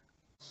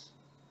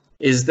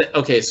 Is that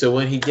okay? So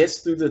when he gets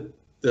through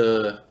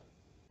the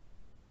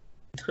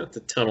not the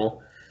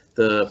tunnel,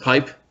 the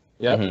pipe,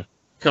 Yep. Mhm.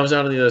 comes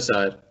out on the other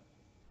side,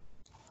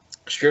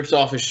 strips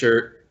off his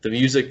shirt, the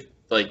music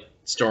like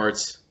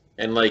starts,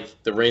 and like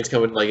the rain's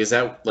coming. Like, is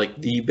that like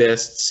the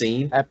best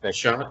scene? Epic.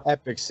 Shot,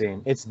 Epic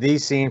scene. It's the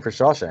scene for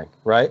Shawshank,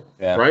 right?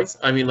 Yeah. right?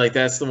 I mean, like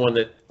that's the one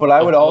that. But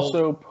I would Of all-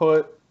 also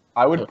put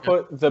Okay.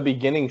 put the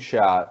beginning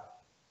shot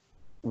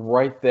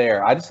right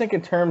there. I just think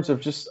in terms of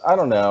just I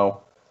don't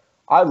know.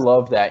 I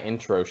love that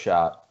intro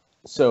shot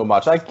so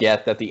much. I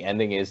get that the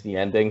ending is the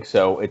ending,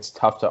 so it's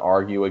tough to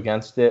argue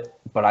against it.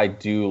 But I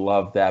do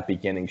love that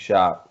beginning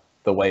shot,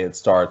 the way it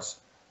starts,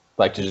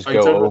 like to just Are you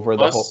go talking over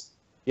about the whole. us?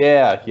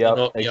 Yeah, yep,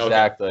 Oh, yeah, okay.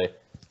 exactly.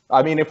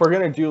 I mean, if we're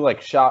gonna do like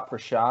shot for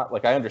shot,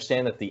 like I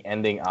understand that the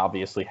ending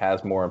obviously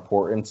has more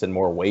importance and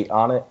more weight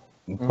on it,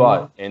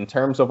 but in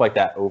terms of like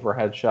that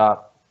overhead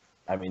shot,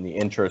 I mean, the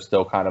intro is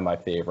still kind of my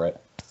favorite.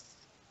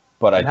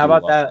 But And I how do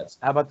about love that?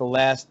 How about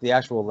the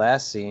actual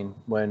last scene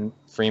when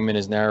Freeman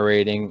is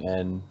narrating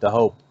and the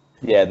hope?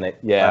 Yeah, and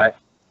yeah, Right?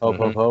 Hope, Mhm.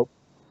 hope, hope.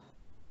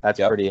 That's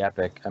Yep. pretty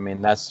epic. I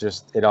mean, that's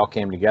just it all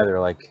came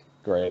together like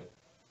great.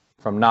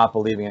 from not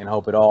believing in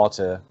hope at all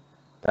to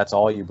that's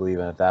all you believe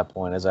in at that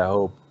point is I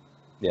hope.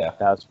 Yeah,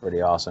 That's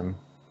pretty awesome.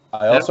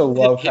 I also That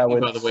love hit how me,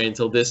 it's. by the way,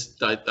 until this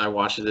I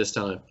watched it this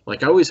time.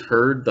 Like I always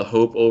heard the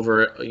hope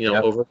over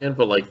Yep. over again,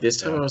 but like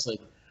this time Yeah. I was like,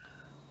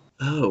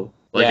 oh,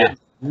 like Yeah. it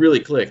really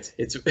clicked.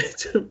 It's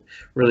a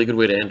really good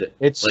way to end it.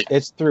 It's Like-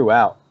 it's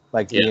throughout.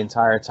 Like Yeah. the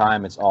entire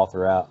time it's all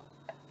throughout.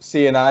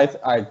 See, and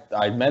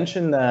I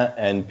mentioned that,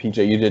 and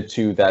PJ, you did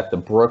too, that the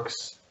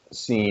Brooks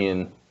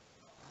scene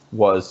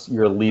was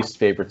your least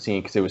favorite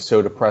scene because it was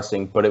so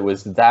depressing. But it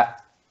was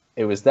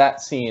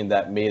that scene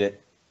that made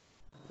it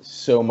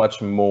so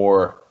much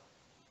more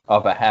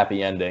of a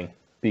happy ending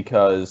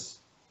because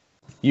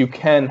you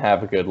can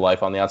have a good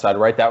life on the outside,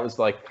 right? That was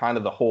like kind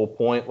of the whole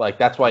point. Like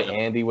that's why Yeah.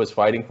 Andy was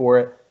fighting for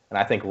it, and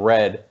I think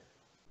Red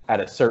at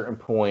a certain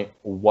point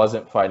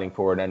wasn't fighting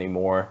for it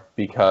anymore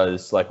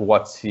because like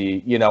what's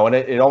he, and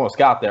it almost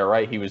got there,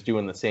 right? He was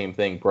doing the same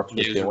thing Brooks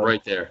was He was doing.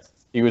 right there.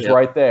 He was Yep.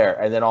 right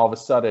there, and then all of a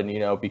sudden,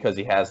 because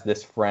he has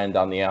this friend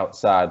on the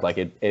outside, like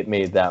it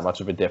made that much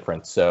of a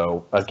difference.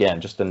 So again,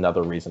 just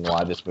another reason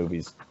why this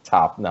movie's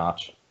top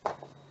notch.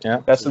 Yeah.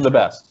 Best of the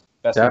best.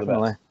 Best of the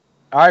Definitely. best.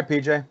 All right,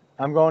 PJ.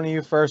 I'm going to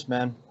you first,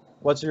 man.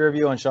 What's your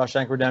review on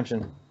Shawshank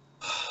Redemption?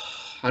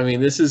 I mean,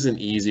 this is an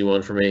easy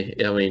one for me.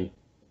 I mean,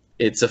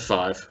 it's a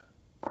 5.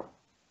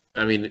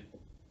 I mean,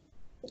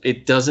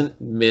 it doesn't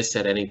miss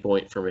at any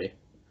point for me.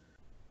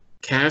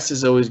 Cast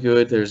is always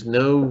good. There's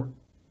no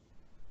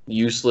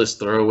useless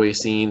throwaway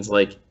scenes.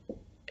 Like,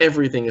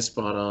 everything is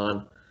spot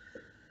on.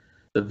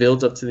 The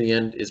build up to the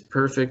end is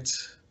perfect.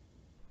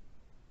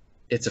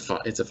 It's a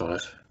 5. It's a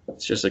 5.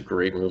 It's just a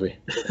great movie.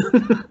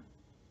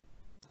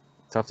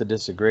 Tough to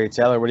disagree.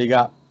 Taylor, what do you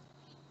got?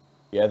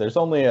 Yeah, there's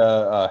only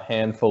a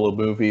handful of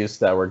movies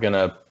that we're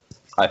gonna,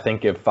 I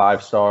think, give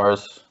 5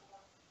 stars,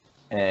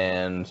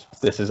 and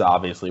this is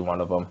obviously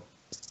one of them.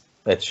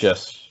 It's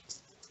just,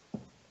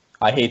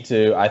 I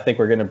think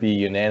we're gonna be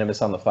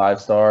unanimous on the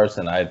 5 stars,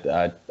 and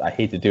I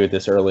hate to do it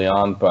this early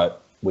on,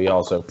 but we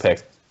also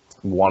picked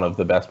one of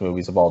the best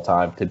movies of all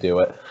time to do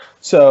it.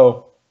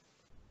 So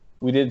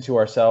we did it to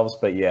ourselves,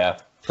 but yeah,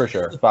 for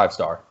sure, 5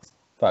 star,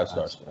 5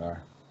 stars.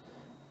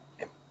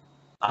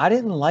 I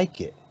didn't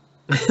like it.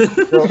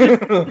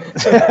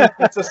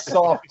 It's a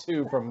soft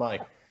 2 from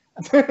Mike.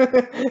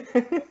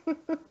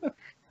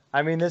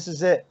 I mean, this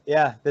is it.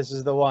 Yeah, this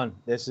is the one.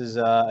 This is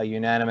a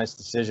unanimous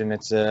decision.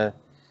 It's a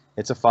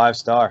 5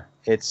 star.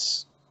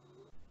 It's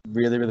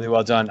really, really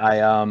well done.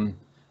 I on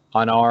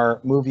our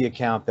movie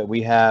account that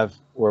we have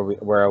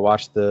where I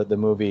watched the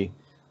movie,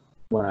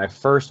 when I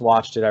first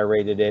watched it, I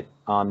rated it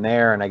on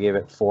there and I gave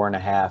it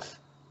 4.5.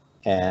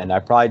 And I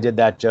probably did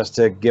that just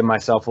to give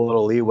myself a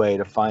little leeway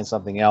to find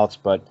something else.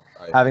 But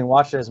Right. having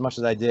watched it as much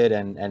as I did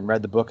and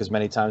read the book as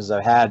many times as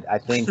I've had, I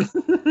think.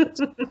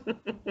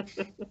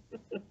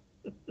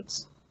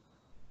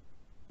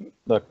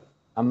 Look,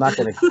 I'm not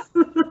gonna keep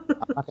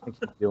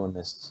doing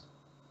this.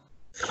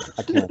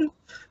 I can't.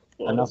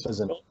 Enough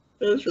isn't.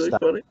 That was really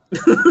Stop. funny.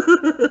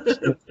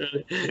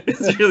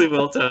 It's really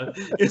well done.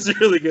 It's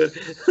really good.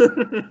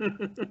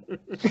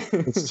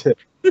 It's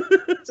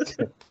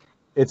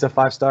It's a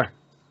 5-star.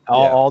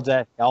 All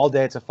day. All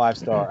day it's a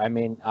 5-star. I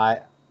mean, I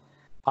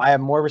have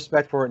more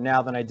respect for it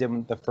now than I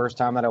did the first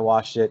time that I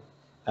watched it.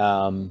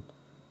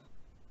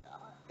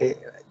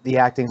 The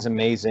acting's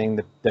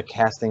amazing. The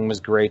casting was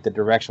great. The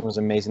direction was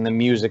amazing. The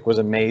music was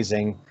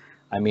amazing.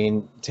 I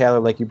mean, Taylor,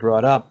 like you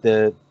brought up,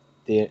 the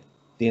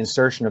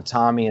insertion of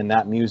Tommy in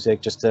that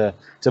music just to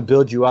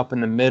build you up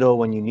in the middle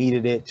when you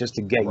needed it, just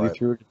to get you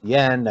through to the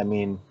end. I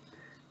mean,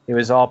 it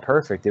was all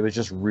perfect. It was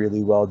just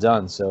really well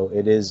done. So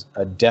it is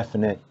a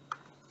definite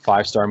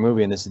 5-star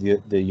movie, and this is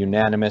the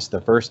unanimous,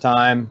 the first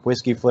time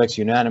Whiskey Flicks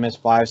unanimous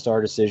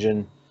 5-star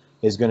decision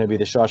is going to be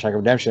The Shawshank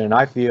Redemption, and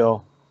I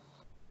feel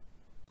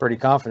pretty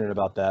confident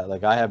about that.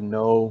 Like, I have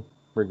no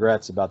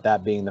regrets about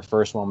that being the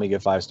first one we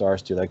give 5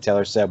 stars to. Like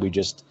Taylor said, we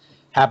just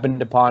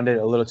happened upon it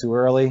a little too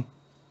early,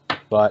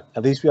 but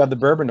at least we have the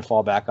bourbon to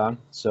fall back on,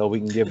 so we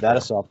can give that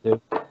a soft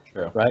too.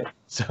 True. Right?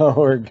 So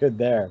we're good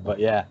there. But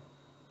yeah,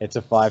 it's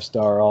a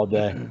 5-star all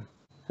day.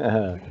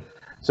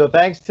 So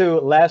thanks to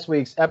last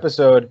week's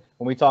episode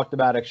when we talked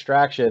about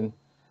Extraction,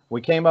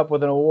 we came up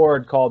with an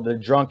award called the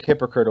Drunk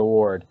Hypocrite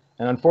Award.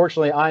 And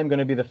unfortunately, I'm going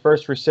to be the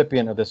first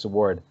recipient of this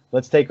award.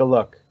 Let's take a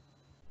look.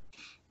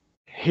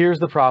 Here's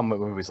the problem with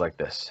movies like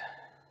this.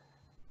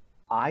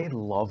 I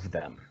love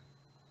them.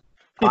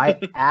 I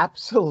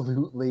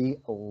absolutely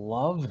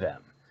love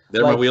them.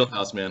 They're my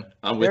wheelhouse, man.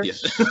 I'm with you.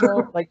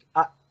 So, like,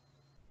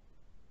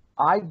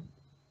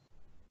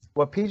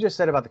 what P just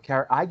said about the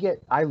character,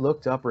 I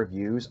looked up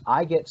reviews.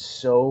 I get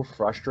so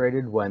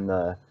frustrated when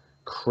the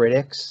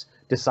critics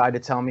decide to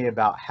tell me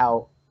about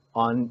how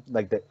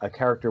a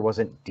character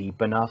wasn't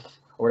deep enough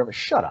or whatever.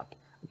 Shut up.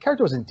 The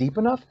character wasn't deep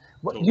enough.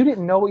 You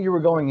didn't know what you were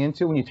going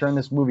into when you turned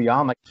this movie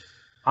on. Like,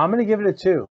 I'm going to give it a 2.